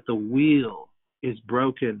is that the wheel is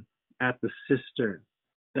broken at the cistern.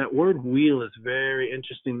 That word wheel is very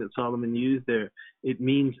interesting that Solomon used there. It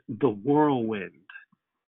means the whirlwind.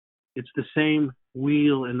 It's the same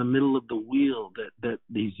wheel in the middle of the wheel that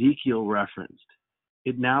Ezekiel referenced.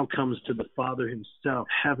 It now comes to the Father himself,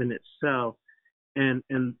 heaven itself, and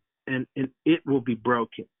it will be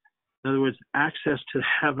broken. In other words, access to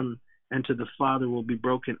heaven and to the Father will be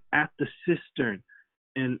broken at the cistern.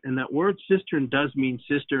 And that word cistern does mean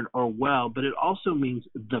cistern or well, but it also means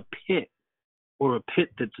the pit, or a pit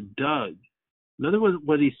that's dug. In other words,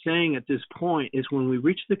 what he's saying at this point is, when we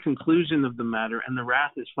reach the conclusion of the matter and the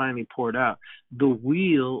wrath is finally poured out, the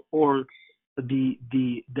wheel, or the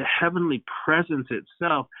heavenly presence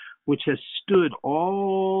itself, which has stood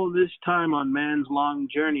all this time on man's long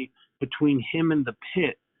journey between him and the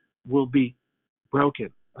pit, will be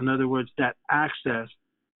broken. In other words, that access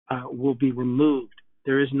will be removed.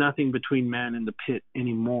 There is nothing between man and the pit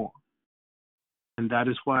anymore. And that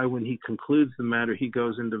is why when he concludes the matter, he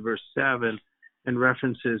goes into verse 7 and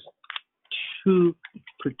references two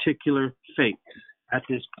particular fates at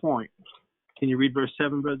this point. Can you read verse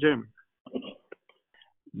 7, Brother Jeremy?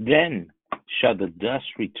 Then shall the dust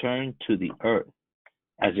return to the earth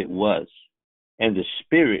as it was, and the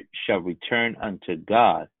spirit shall return unto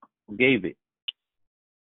God who gave it.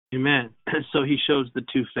 Amen. So he shows the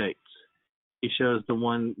two fates. He shows the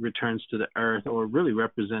one returns to the earth, or really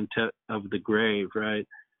representative of the grave, right?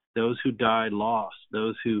 Those who died lost,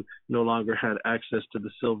 those who no longer had access to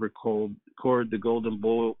the silver cord, the golden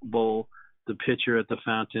bowl, the pitcher at the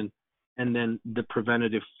fountain, and then the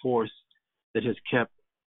preventative force that has kept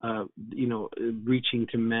reaching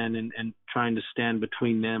to men and trying to stand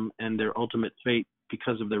between them and their ultimate fate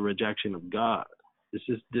because of their rejection of God. This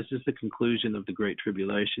is the conclusion of the Great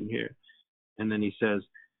Tribulation here. And then he says,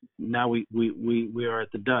 now we are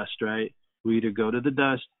at the dust, right? We either go to the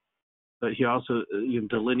dust, but he also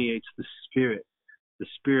delineates the Spirit. The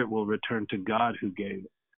Spirit will return to God who gave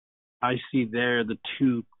it. I see there the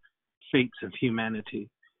two fates of humanity.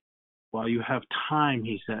 While you have time,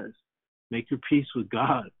 he says, make your peace with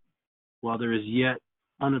God, while there is yet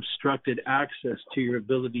unobstructed access to your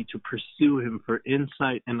ability to pursue him for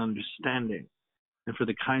insight and understanding, and for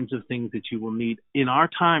the kinds of things that you will need in our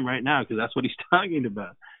time right now, because that's what he's talking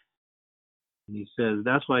about. And he says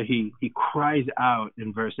that's why he cries out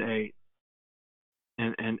in verse 8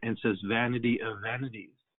 and says, vanity of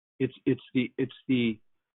vanities. It's the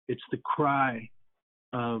cry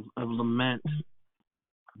of lament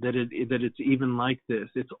that it's even like this.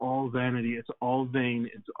 It's all vanity, it's all vain,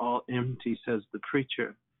 it's all empty, says the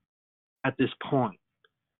preacher. At this point,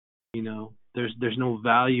 there's no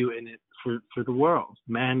value in it for the world.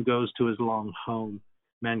 Man goes to his long home.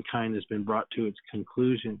 Mankind has been brought to its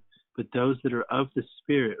conclusion. But those that are of the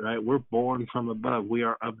Spirit, right? We're born from above. We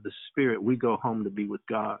are of the Spirit. We go home to be with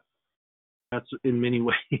God. That's in many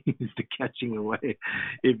ways the catching away,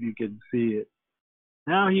 if you can see it.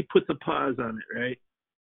 Now he puts a pause on it, right?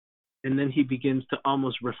 And then he begins to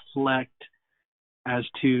almost reflect as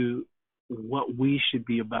to what we should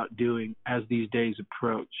be about doing as these days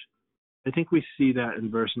approach. I think we see that in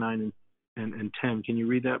verse 9 and 10. Can you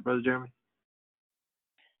read that, Brother Jeremy?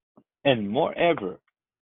 And moreover,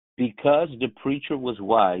 because the preacher was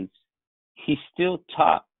wise, he still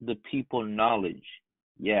taught the people knowledge.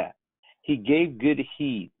 Yeah, he gave good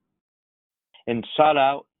heed and sought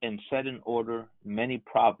out and set in order many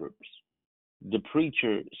proverbs. the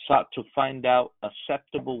preacher sought to find out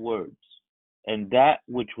acceptable words, and that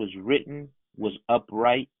which was written was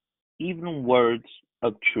upright, even words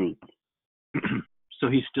of truth. So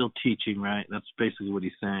he's still teaching, right? That's basically what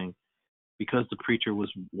he's saying. Because the preacher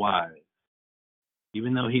was wise,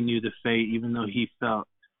 even though he knew the fate, even though he felt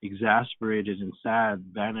exasperated and sad,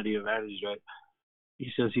 vanity of vanities, right? He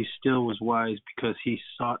says he still was wise because he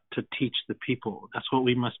sought to teach the people. That's what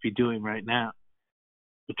we must be doing right now.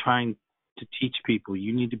 We're trying to teach people.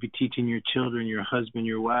 You need to be teaching your children, your husband,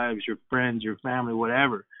 your wives, your friends, your family,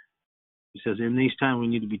 whatever. He says in these times we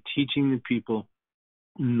need to be teaching the people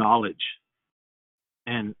knowledge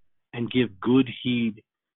and give good heed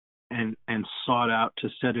and sought out to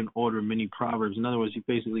set in order many proverbs. In other words,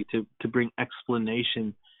 basically to bring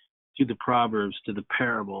explanation to the proverbs, to the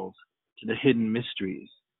parables, to the hidden mysteries.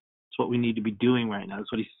 It's what we need to be doing right now.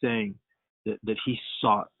 That's what he's saying, that he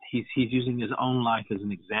sought. He's using his own life as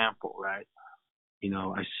an example, right?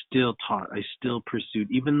 I still taught, I still pursued,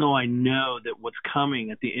 even though I know that what's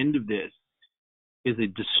coming at the end of this is a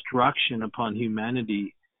destruction upon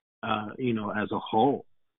humanity, as a whole.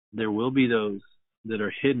 There will be those that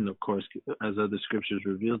are hidden, of course, as other scriptures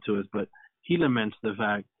reveal to us, but he laments the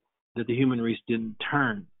fact that the human race didn't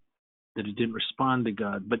turn, that it didn't respond to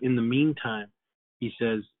God. But in the meantime, he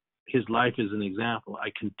says his life is an example.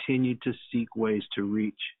 I continue to seek ways to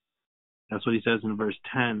reach. That's what he says in verse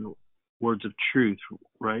 10, words of truth,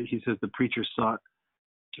 right? He says the preacher sought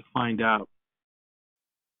to find out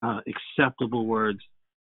acceptable words,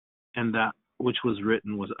 and that which was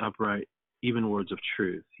written was upright, even words of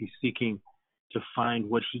truth. He's seeking to find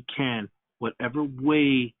what he can, whatever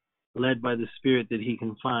way led by the Spirit that he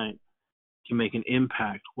can find to make an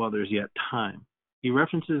impact while there's yet time. He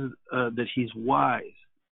references that he's wise.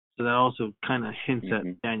 So that also kind of hints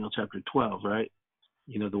at Daniel chapter 12, right?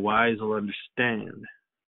 The wise will understand.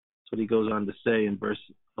 That's what he goes on to say in verse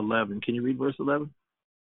 11. Can you read verse 11?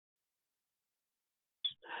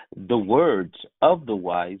 The words of the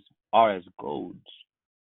wise are as goads,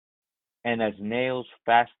 and as nails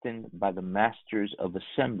fastened by the masters of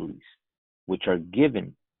assemblies, which are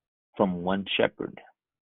given from one shepherd.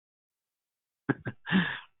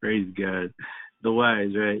 Praise God. The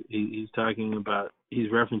wise, right? He's talking about, he's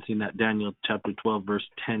referencing that Daniel chapter 12, verse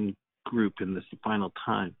 10 group in this final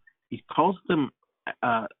time. He calls them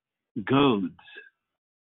goads.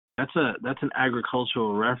 That's an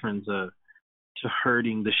agricultural reference to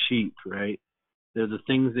herding the sheep, right? They're the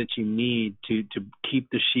things that you need to keep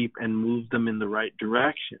the sheep and move them in the right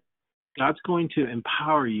direction. God's going to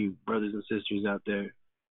empower you, brothers and sisters out there.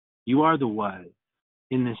 You are the wise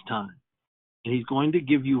in this time. And he's going to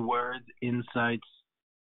give you words, insights,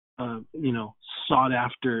 sought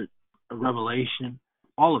after revelation,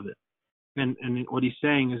 all of it. And what he's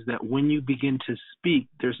saying is that when you begin to speak,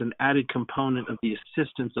 there's an added component of the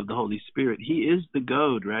assistance of the Holy Spirit. He is the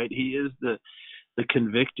goad, right? He is the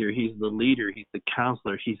convictor. He's the leader. He's the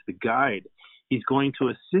counselor. He's the guide. He's going to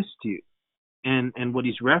assist you. And what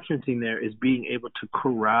he's referencing there is being able to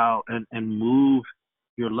corral and move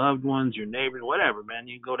your loved ones, your neighbors, whatever, man.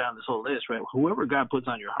 You can go down this whole list, right? Whoever God puts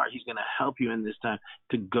on your heart, he's going to help you in this time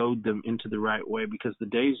to goad them into the right way, because the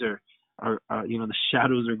days are the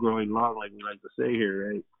shadows are growing long, like we like to say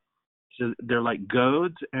here, right? So they're like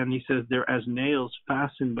goads, and he says they're as nails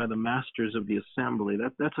fastened by the masters of the assembly.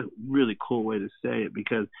 That's a really cool way to say it,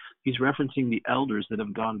 because he's referencing the elders that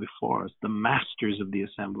have gone before us, the masters of the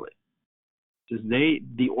assembly. He says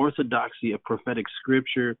the orthodoxy of prophetic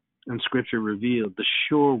scripture and scripture revealed, the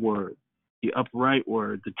sure word, the upright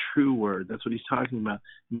word, the true word. That's what he's talking about.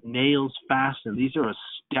 Nails fastened. These are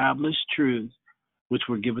established truths which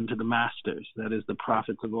were given to the masters. That is the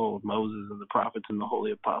prophets of old, Moses and the prophets and the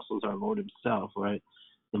holy apostles, our Lord himself, right?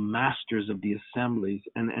 The masters of the assemblies.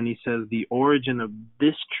 And he says the origin of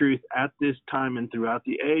this truth at this time and throughout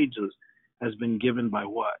the ages has been given by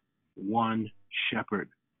what? One shepherd.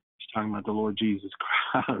 He's talking about the Lord Jesus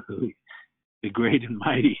Christ, the great and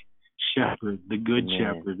mighty shepherd, the good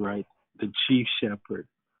shepherd, right? The chief shepherd.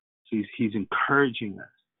 So he's encouraging us.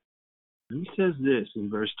 And he says this in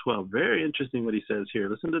verse 12. Very interesting what he says here.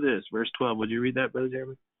 Listen to this. Verse 12. Would you read that, Brother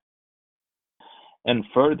Jeremy? And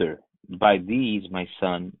further, by these, my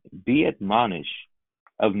son, be admonished,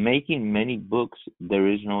 of making many books there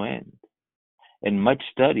is no end, and much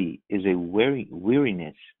study is a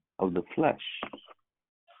weariness of the flesh.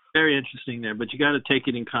 Very interesting there, but you got to take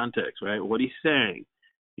it in context, right? What he's saying,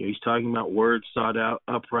 he's talking about words sought out,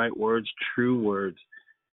 upright words, true words,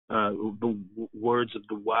 the words of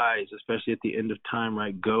the wise, especially at the end of time,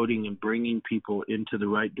 right? Goading and bringing people into the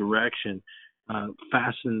right direction.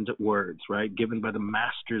 fastened words, right? Given by the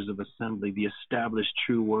masters of assembly, the established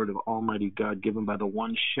true word of Almighty God, given by the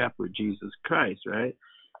one shepherd, Jesus Christ, right?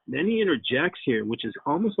 Then he interjects here, which is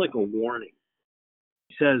almost like a warning.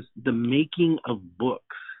 He says, the making of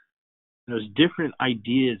books. There's different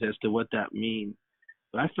ideas as to what that means.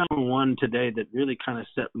 But I found one today that really kind of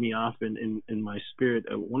set me off in my spirit.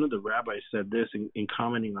 One of the rabbis said this in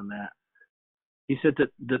commenting on that. He said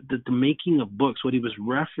that the making of books, what he was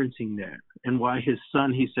referencing there, and why his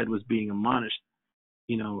son, he said, was being admonished.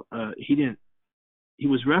 He was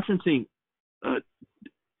referencing,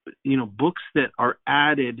 books that are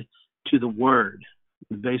added to the word.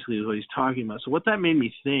 Basically, is what he's talking about. So what that made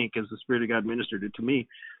me think, as the Spirit of God ministered it to me,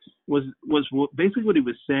 was basically what he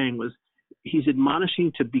was saying was he's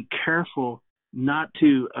admonishing to be careful not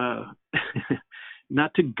to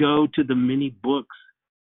not to go to the many books,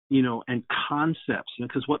 and concepts,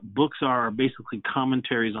 because what books are basically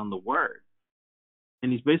commentaries on the word.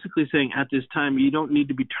 And he's basically saying at this time you don't need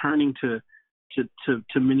to be turning to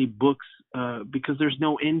many books because there's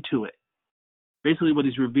no end to it. Basically what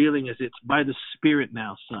he's revealing is it's by the Spirit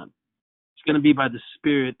now, son. It's going to be by the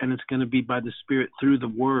Spirit, and it's going to be by the Spirit through the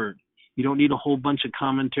word. You don't need a whole bunch of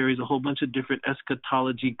commentaries, a whole bunch of different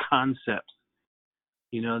eschatology concepts.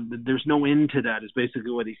 There's no end to that, is basically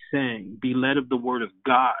what he's saying. Be led of the word of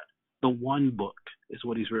God. The one book is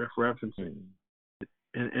what he's referencing.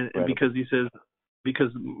 And because he says,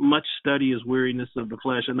 because much study is weariness of the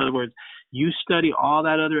flesh. In other words, you study all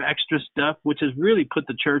that other extra stuff, which has really put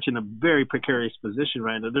the church in a very precarious position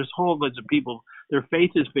right now. There's a whole bunch of people, their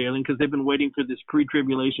faith is failing because they've been waiting for this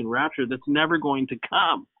pre-tribulation rapture that's never going to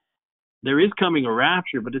come. There is coming a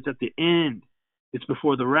rapture, but it's at the end. It's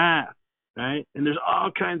before the wrath, right? And there's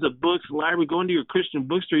all kinds of books, library. Go into your Christian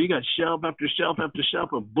bookstore, you got shelf after shelf after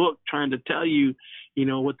shelf of book trying to tell you,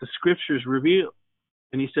 what the scriptures reveal.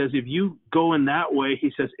 And he says, if you go in that way,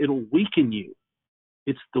 he says, it'll weaken you.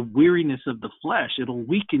 It's the weariness of the flesh. It'll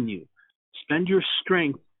weaken you. Spend your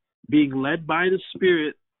strength being led by the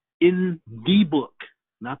Spirit in the book,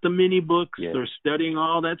 not the mini books or studying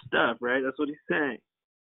all that stuff, right? That's what he's saying.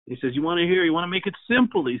 He says, you want to make it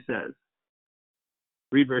simple, he says.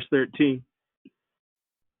 Read verse 13.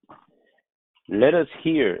 Let us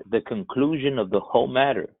hear the conclusion of the whole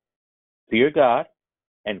matter. Fear God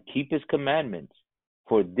and keep his commandments,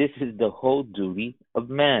 for this is the whole duty of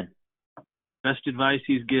man. Best advice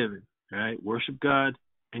he's given, right? Worship God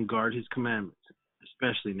and guard his commandments,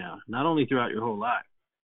 especially now. Not only throughout your whole life,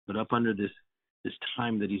 but up under this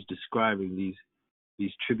time that he's describing,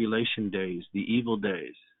 these tribulation days, the evil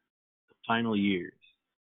days, the final years,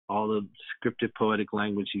 all the scripted poetic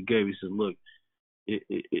language he gave. He says, look,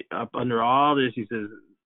 up under all this, he says,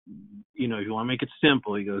 if you want to make it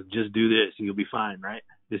simple, he goes, just do this and you'll be fine, right?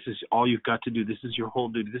 This is all you've got to do. This is your whole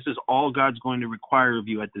duty. This is all God's going to require of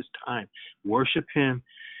you at this time. Worship him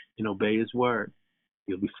and obey his word.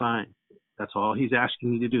 You'll be fine. That's all he's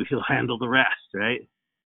asking you to do. He'll handle the rest, right?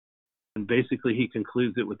 And basically he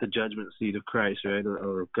concludes it with the judgment seat of Christ, right?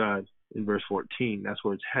 Or of God in verse 14. That's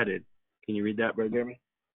where it's headed. Can you read that, Brother Jeremy?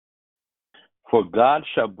 For God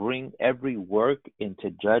shall bring every work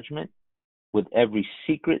into judgment with every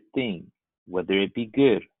secret thing, whether it be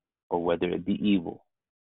good or whether it be evil.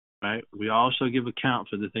 Right? We all shall give account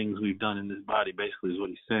for the things we've done in this body, basically is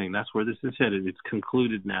what he's saying. That's where this is headed. It's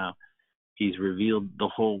concluded now. He's revealed the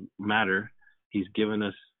whole matter. He's given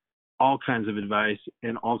us all kinds of advice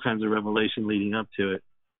and all kinds of revelation leading up to it.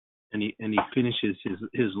 And he finishes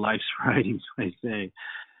his life's writings by saying,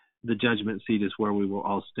 the judgment seat is where we will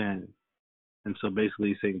all stand. And so basically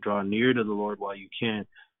he's saying, draw near to the Lord while you can.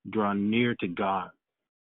 Draw near to God.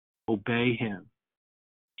 Obey him.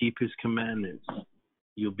 Keep his commandments.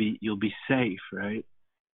 You'll be safe, right?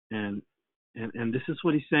 And this is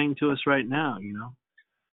what he's saying to us right now,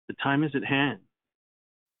 The time is at hand.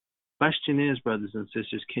 Question is, brothers and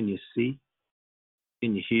sisters, can you see?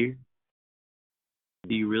 Can you hear?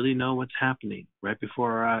 Do you really know what's happening right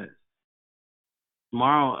before our eyes?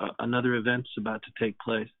 Tomorrow, another event's about to take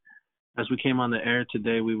place. As we came on the air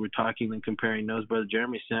today, we were talking and comparing notes. Brother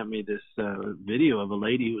Jeremy sent me this video of a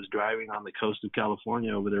lady who was driving on the coast of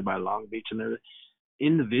California over there by Long Beach. And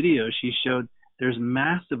in the video, she showed there's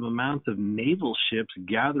massive amounts of naval ships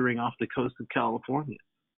gathering off the coast of California.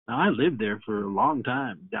 Now, I lived there for a long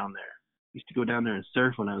time down there. I used to go down there and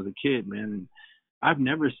surf when I was a kid, man. And I've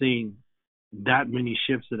never seen that many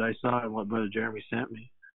ships that I saw in what Brother Jeremy sent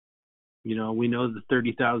me. We know the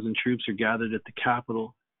 30,000 troops are gathered at the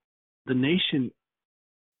Capitol. The nation,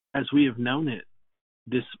 as we have known it,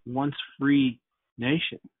 this once free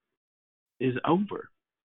nation, is over.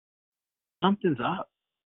 Something's up.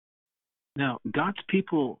 Now, God's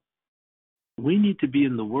people We need to be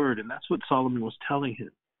in the Word, and that's what Solomon was telling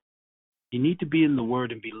him. You need to be in the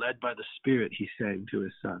Word and be led by the Spirit, he's saying to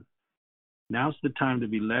his son. Now's the time to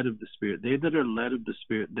be led of the Spirit. They that are led of the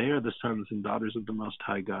Spirit, they are the sons and daughters of the Most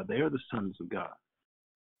High God. They are the sons of God.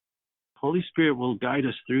 Holy Spirit will guide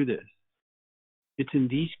us through this. It's in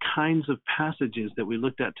these kinds of passages that we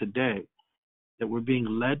looked at today that we're being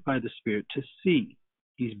led by the Spirit to see.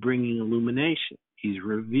 He's bringing illumination. He's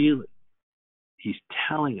revealing. He's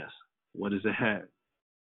telling us what is ahead.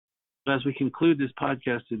 But as we conclude this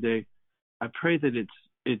podcast today, I pray that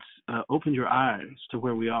it's opened your eyes to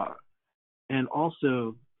where we are, and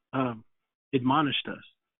also admonished us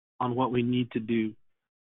on what we need to do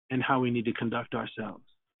and how we need to conduct ourselves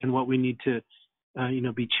and what we need to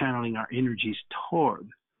be channeling our energies toward,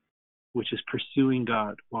 which is pursuing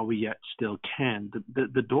God while we yet still can.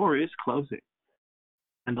 The door is closing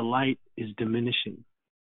and the light is diminishing.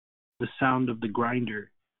 The sound of the grinder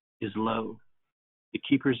is low. The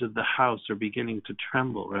keepers of the house are beginning to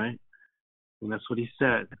tremble, right? And that's what he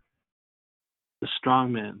said. The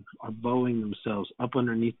strong men are bowing themselves up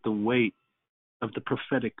underneath the weight of the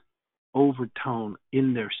prophetic overtone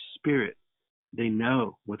in their spirit. They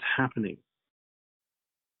know what's happening.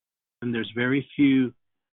 And there's very few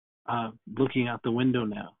looking out the window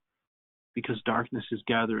now because darkness is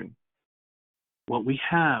gathering. What we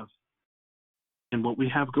have and what we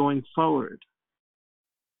have going forward,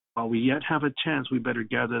 while we yet have a chance, we better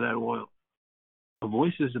gather that oil. A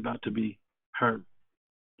voice is about to be heard.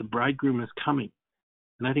 The bridegroom is coming.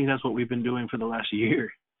 And I think that's what we've been doing for the last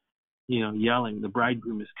year, yelling, the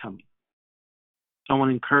bridegroom is coming. So I want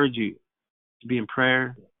to encourage you to be in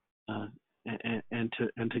prayer and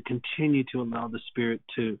to continue to allow the Spirit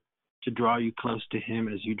to draw you close to him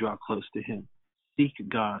as you draw close to him. Seek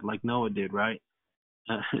God like Noah did, right?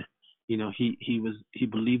 He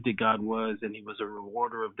believed that God was, and he was a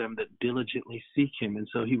rewarder of them that diligently seek him. And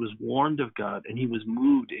so he was warned of God, and he was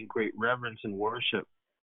moved in great reverence and worship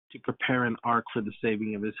to prepare an ark for the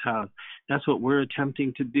saving of his house. That's what we're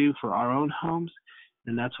attempting to do for our own homes,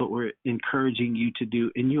 and that's what we're encouraging you to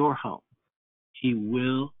do in your home. He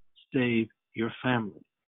will save your family.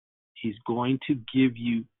 He's going to give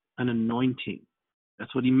you an anointing.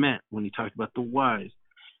 That's what he meant when he talked about the wise.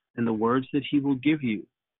 And the words that he will give you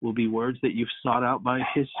will be words that you've sought out by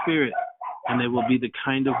his Spirit. And they will be the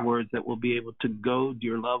kind of words that will be able to goad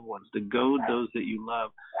your loved ones, to goad those that you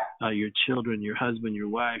love, your children, your husband, your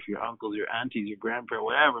wife, your uncles, your aunties, your grandparents,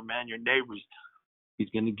 whatever, man, your neighbors. He's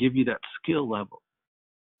going to give you that skill level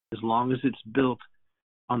as long as it's built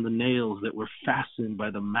on the nails that were fastened by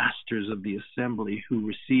the masters of the assembly who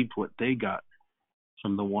received what they got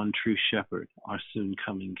from the one true shepherd, our soon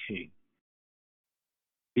coming King.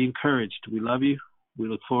 Be encouraged. We love you. We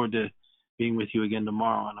look forward to being with you again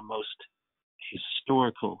tomorrow on a most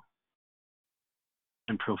historical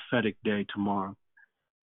and prophetic day tomorrow.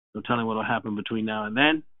 No telling what will happen between now and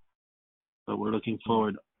then, but we're looking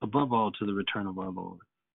forward above all to the return of our Lord.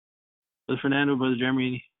 Brother Fernando, Brother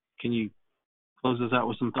Jeremy, can you close us out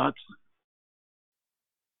with some thoughts?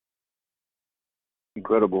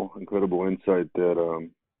 Incredible insight that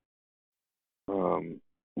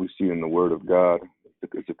we see in the Word of God.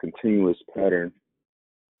 It's a continuous pattern,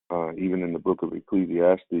 even in the book of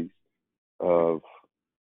Ecclesiastes, of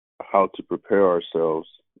how to prepare ourselves,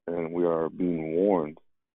 and we are being warned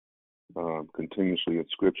continuously in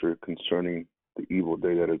Scripture concerning the evil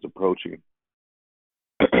day that is approaching.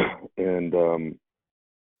 And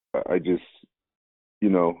I just,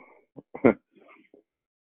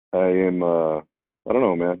 I am, I don't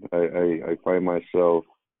know, man. I find myself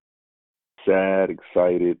sad,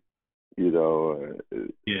 excited,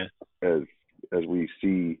 as we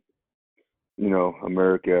see,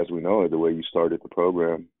 America as we know it, the way you started the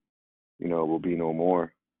program, will be no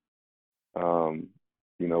more.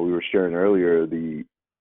 We were sharing earlier the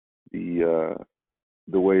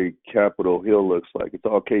way Capitol Hill looks like. It's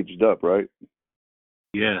all caged up, right?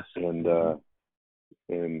 Yes. And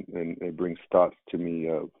it brings thoughts to me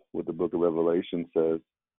of what the book of Revelation says.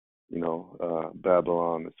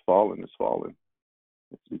 Babylon is fallen.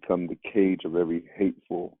 It's become the cage of every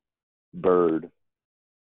hateful bird,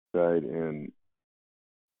 right? And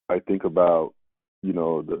I think about,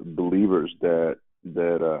 the believers that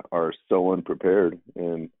are so unprepared,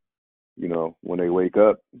 and when they wake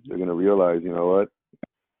up, they're going to realize, what,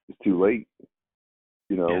 it's too late.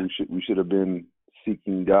 We should have been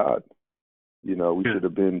seeking God. We should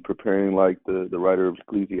have been preparing like the writer of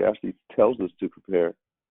Ecclesiastes tells us to prepare,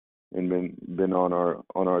 and been on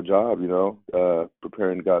our job,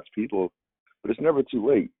 preparing God's people. But it's never too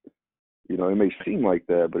late. It may seem like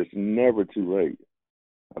that, but it's never too late.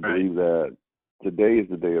 I believe that Today is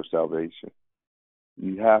the day of salvation.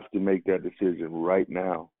 You have to make that decision right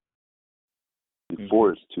now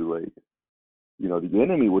before it's too late. You know, the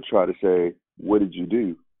enemy will try to say, what did you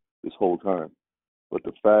do this whole time? But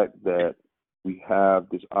the fact that we have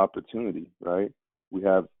this opportunity, right? We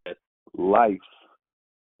have life.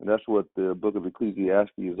 And that's what the book of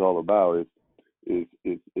Ecclesiastes is all about.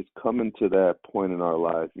 It's coming to that point in our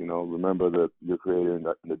life. You know, remember that your Creator in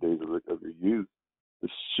the days of your youth. The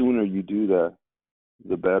sooner you do that,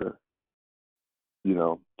 the better. You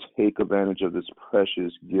know, take advantage of this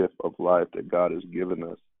precious gift of life that God has given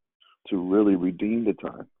us to really redeem the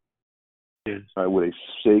time. Yes. Right, with a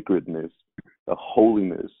sacredness, a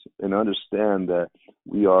holiness, and understand that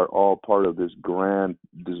we are all part of this grand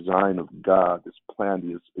design of God, this plan,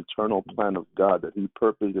 this eternal plan of God that He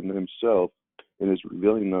purposed in Himself and is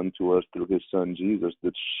revealing unto us through His Son Jesus,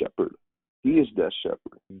 the shepherd. He is that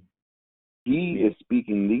shepherd. He is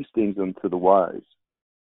speaking these things unto the wise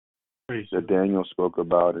that Daniel spoke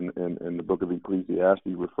about in the book of Ecclesiastes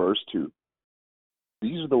refers to.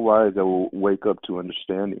 These are the wise that will wake up to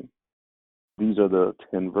understanding. These are the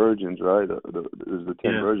 10 virgins, right? There's the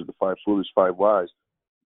 10 virgins, the 5 foolish, 5 wise.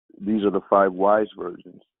 These are the 5 wise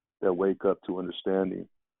virgins that wake up to understanding,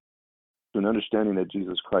 to an understanding that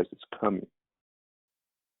Jesus Christ is coming.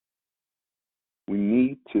 We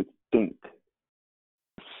need to think.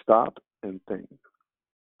 Stop and think.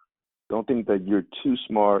 Don't think that you're too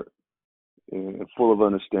smart and full of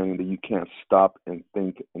understanding that you can't stop and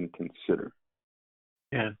think and consider.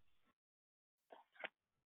 Yeah.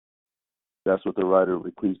 That's what the writer of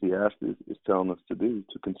Ecclesiastes is telling us to do,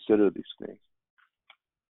 to consider these things,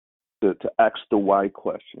 to ask the why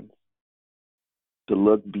questions, to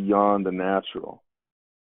look beyond the natural.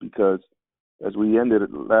 Because as we ended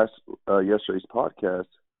yesterday's podcast,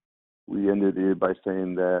 we ended it by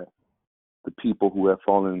saying that the people who have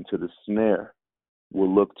fallen into the snare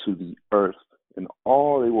will look to the earth, and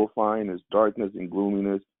all they will find is darkness and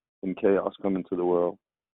gloominess and chaos coming to the world.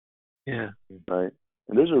 Yeah. Right?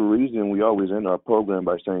 And there's a reason we always end our program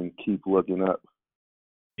by saying, keep looking up.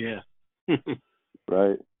 Yeah.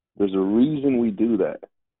 Right? There's a reason we do that.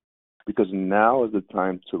 Because now is the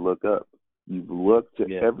time to look up. You've looked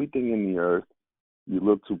to everything in the earth. You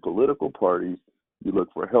look to political parties. You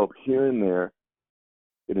look for help here and there.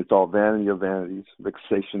 And it's all vanity of vanities,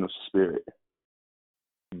 vexation of spirit.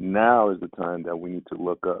 Now is the time that we need to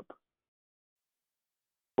look up.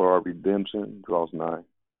 For our redemption draws nigh.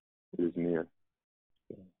 It is near.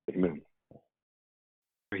 Amen.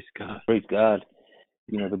 Praise God. Praise God.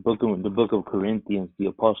 You know, the book of Corinthians, the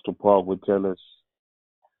Apostle Paul would tell us,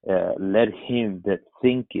 let him that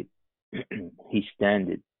thinketh he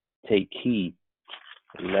standeth take heed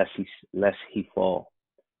lest he fall.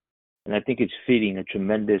 And I think it's fitting, a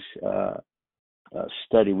tremendous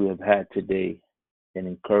study we have had today, an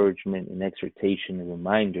encouragement, an exhortation, a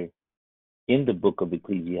reminder in the book of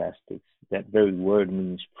Ecclesiastes. That very word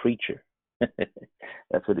means preacher.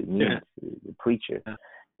 That's what it means, the preacher. Yeah.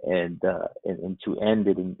 And to end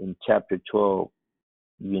it in chapter 12,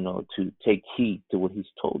 you know, to take heed to what he's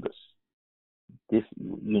told us. This,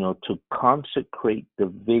 you know, to consecrate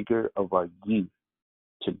the vigor of our youth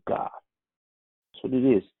to God. That's what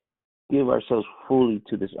it is. Give ourselves fully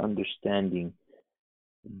to this understanding,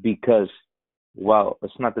 because while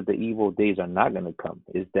it's not that the evil days are not going to come,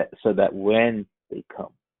 is that so that when they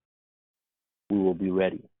come, we will be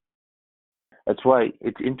ready. That's why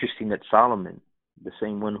it's interesting that Solomon, the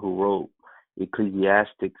same one who wrote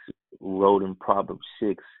Ecclesiastes, wrote in Proverbs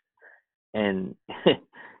 6, and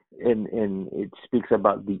and it speaks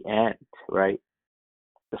about the ant, right?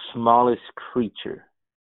 The smallest creature,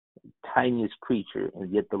 tiniest creature,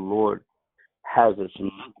 and yet the Lord has us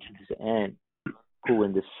look to this ant who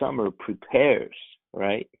in the summer prepares,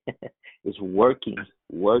 right? Is working,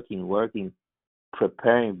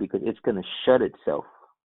 preparing, because it's going to shut itself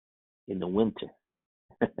in the winter.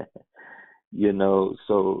 You know,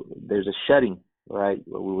 so there's a shutting, right?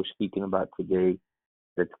 What we were speaking about today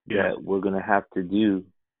that we're going to have to do,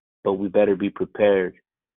 but we better be prepared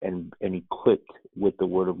and equipped with the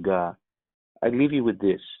Word of God. I leave you with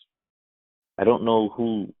this. I don't know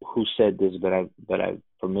who said this, but I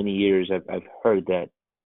for many years I've heard that.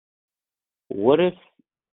 What if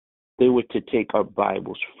they were to take our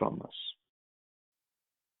Bibles from us?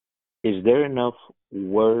 Is there enough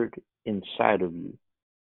Word inside of you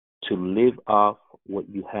to live off what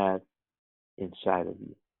you have inside of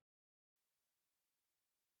you?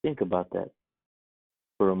 Think about that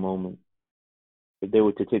for a moment. If they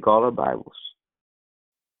were to take all our Bibles,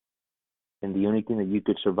 and the only thing that you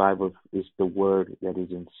could survive with is the Word that is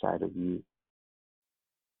inside of you.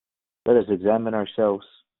 Let us examine ourselves.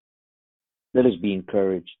 Let us be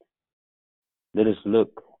encouraged. Let us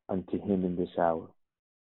look unto him in this hour.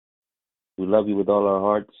 We love you with all our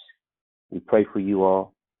hearts. We pray for you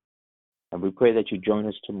all. And we pray that you join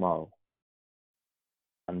us tomorrow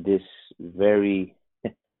on this very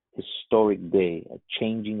historic day, a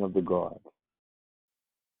changing of the guard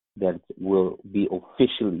that will be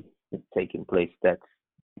officially taking place. That's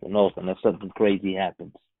unless something crazy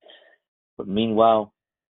happens. But meanwhile,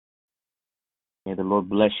 may the Lord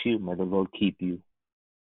bless you. May the Lord keep you.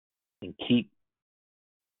 And keep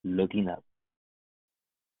looking up.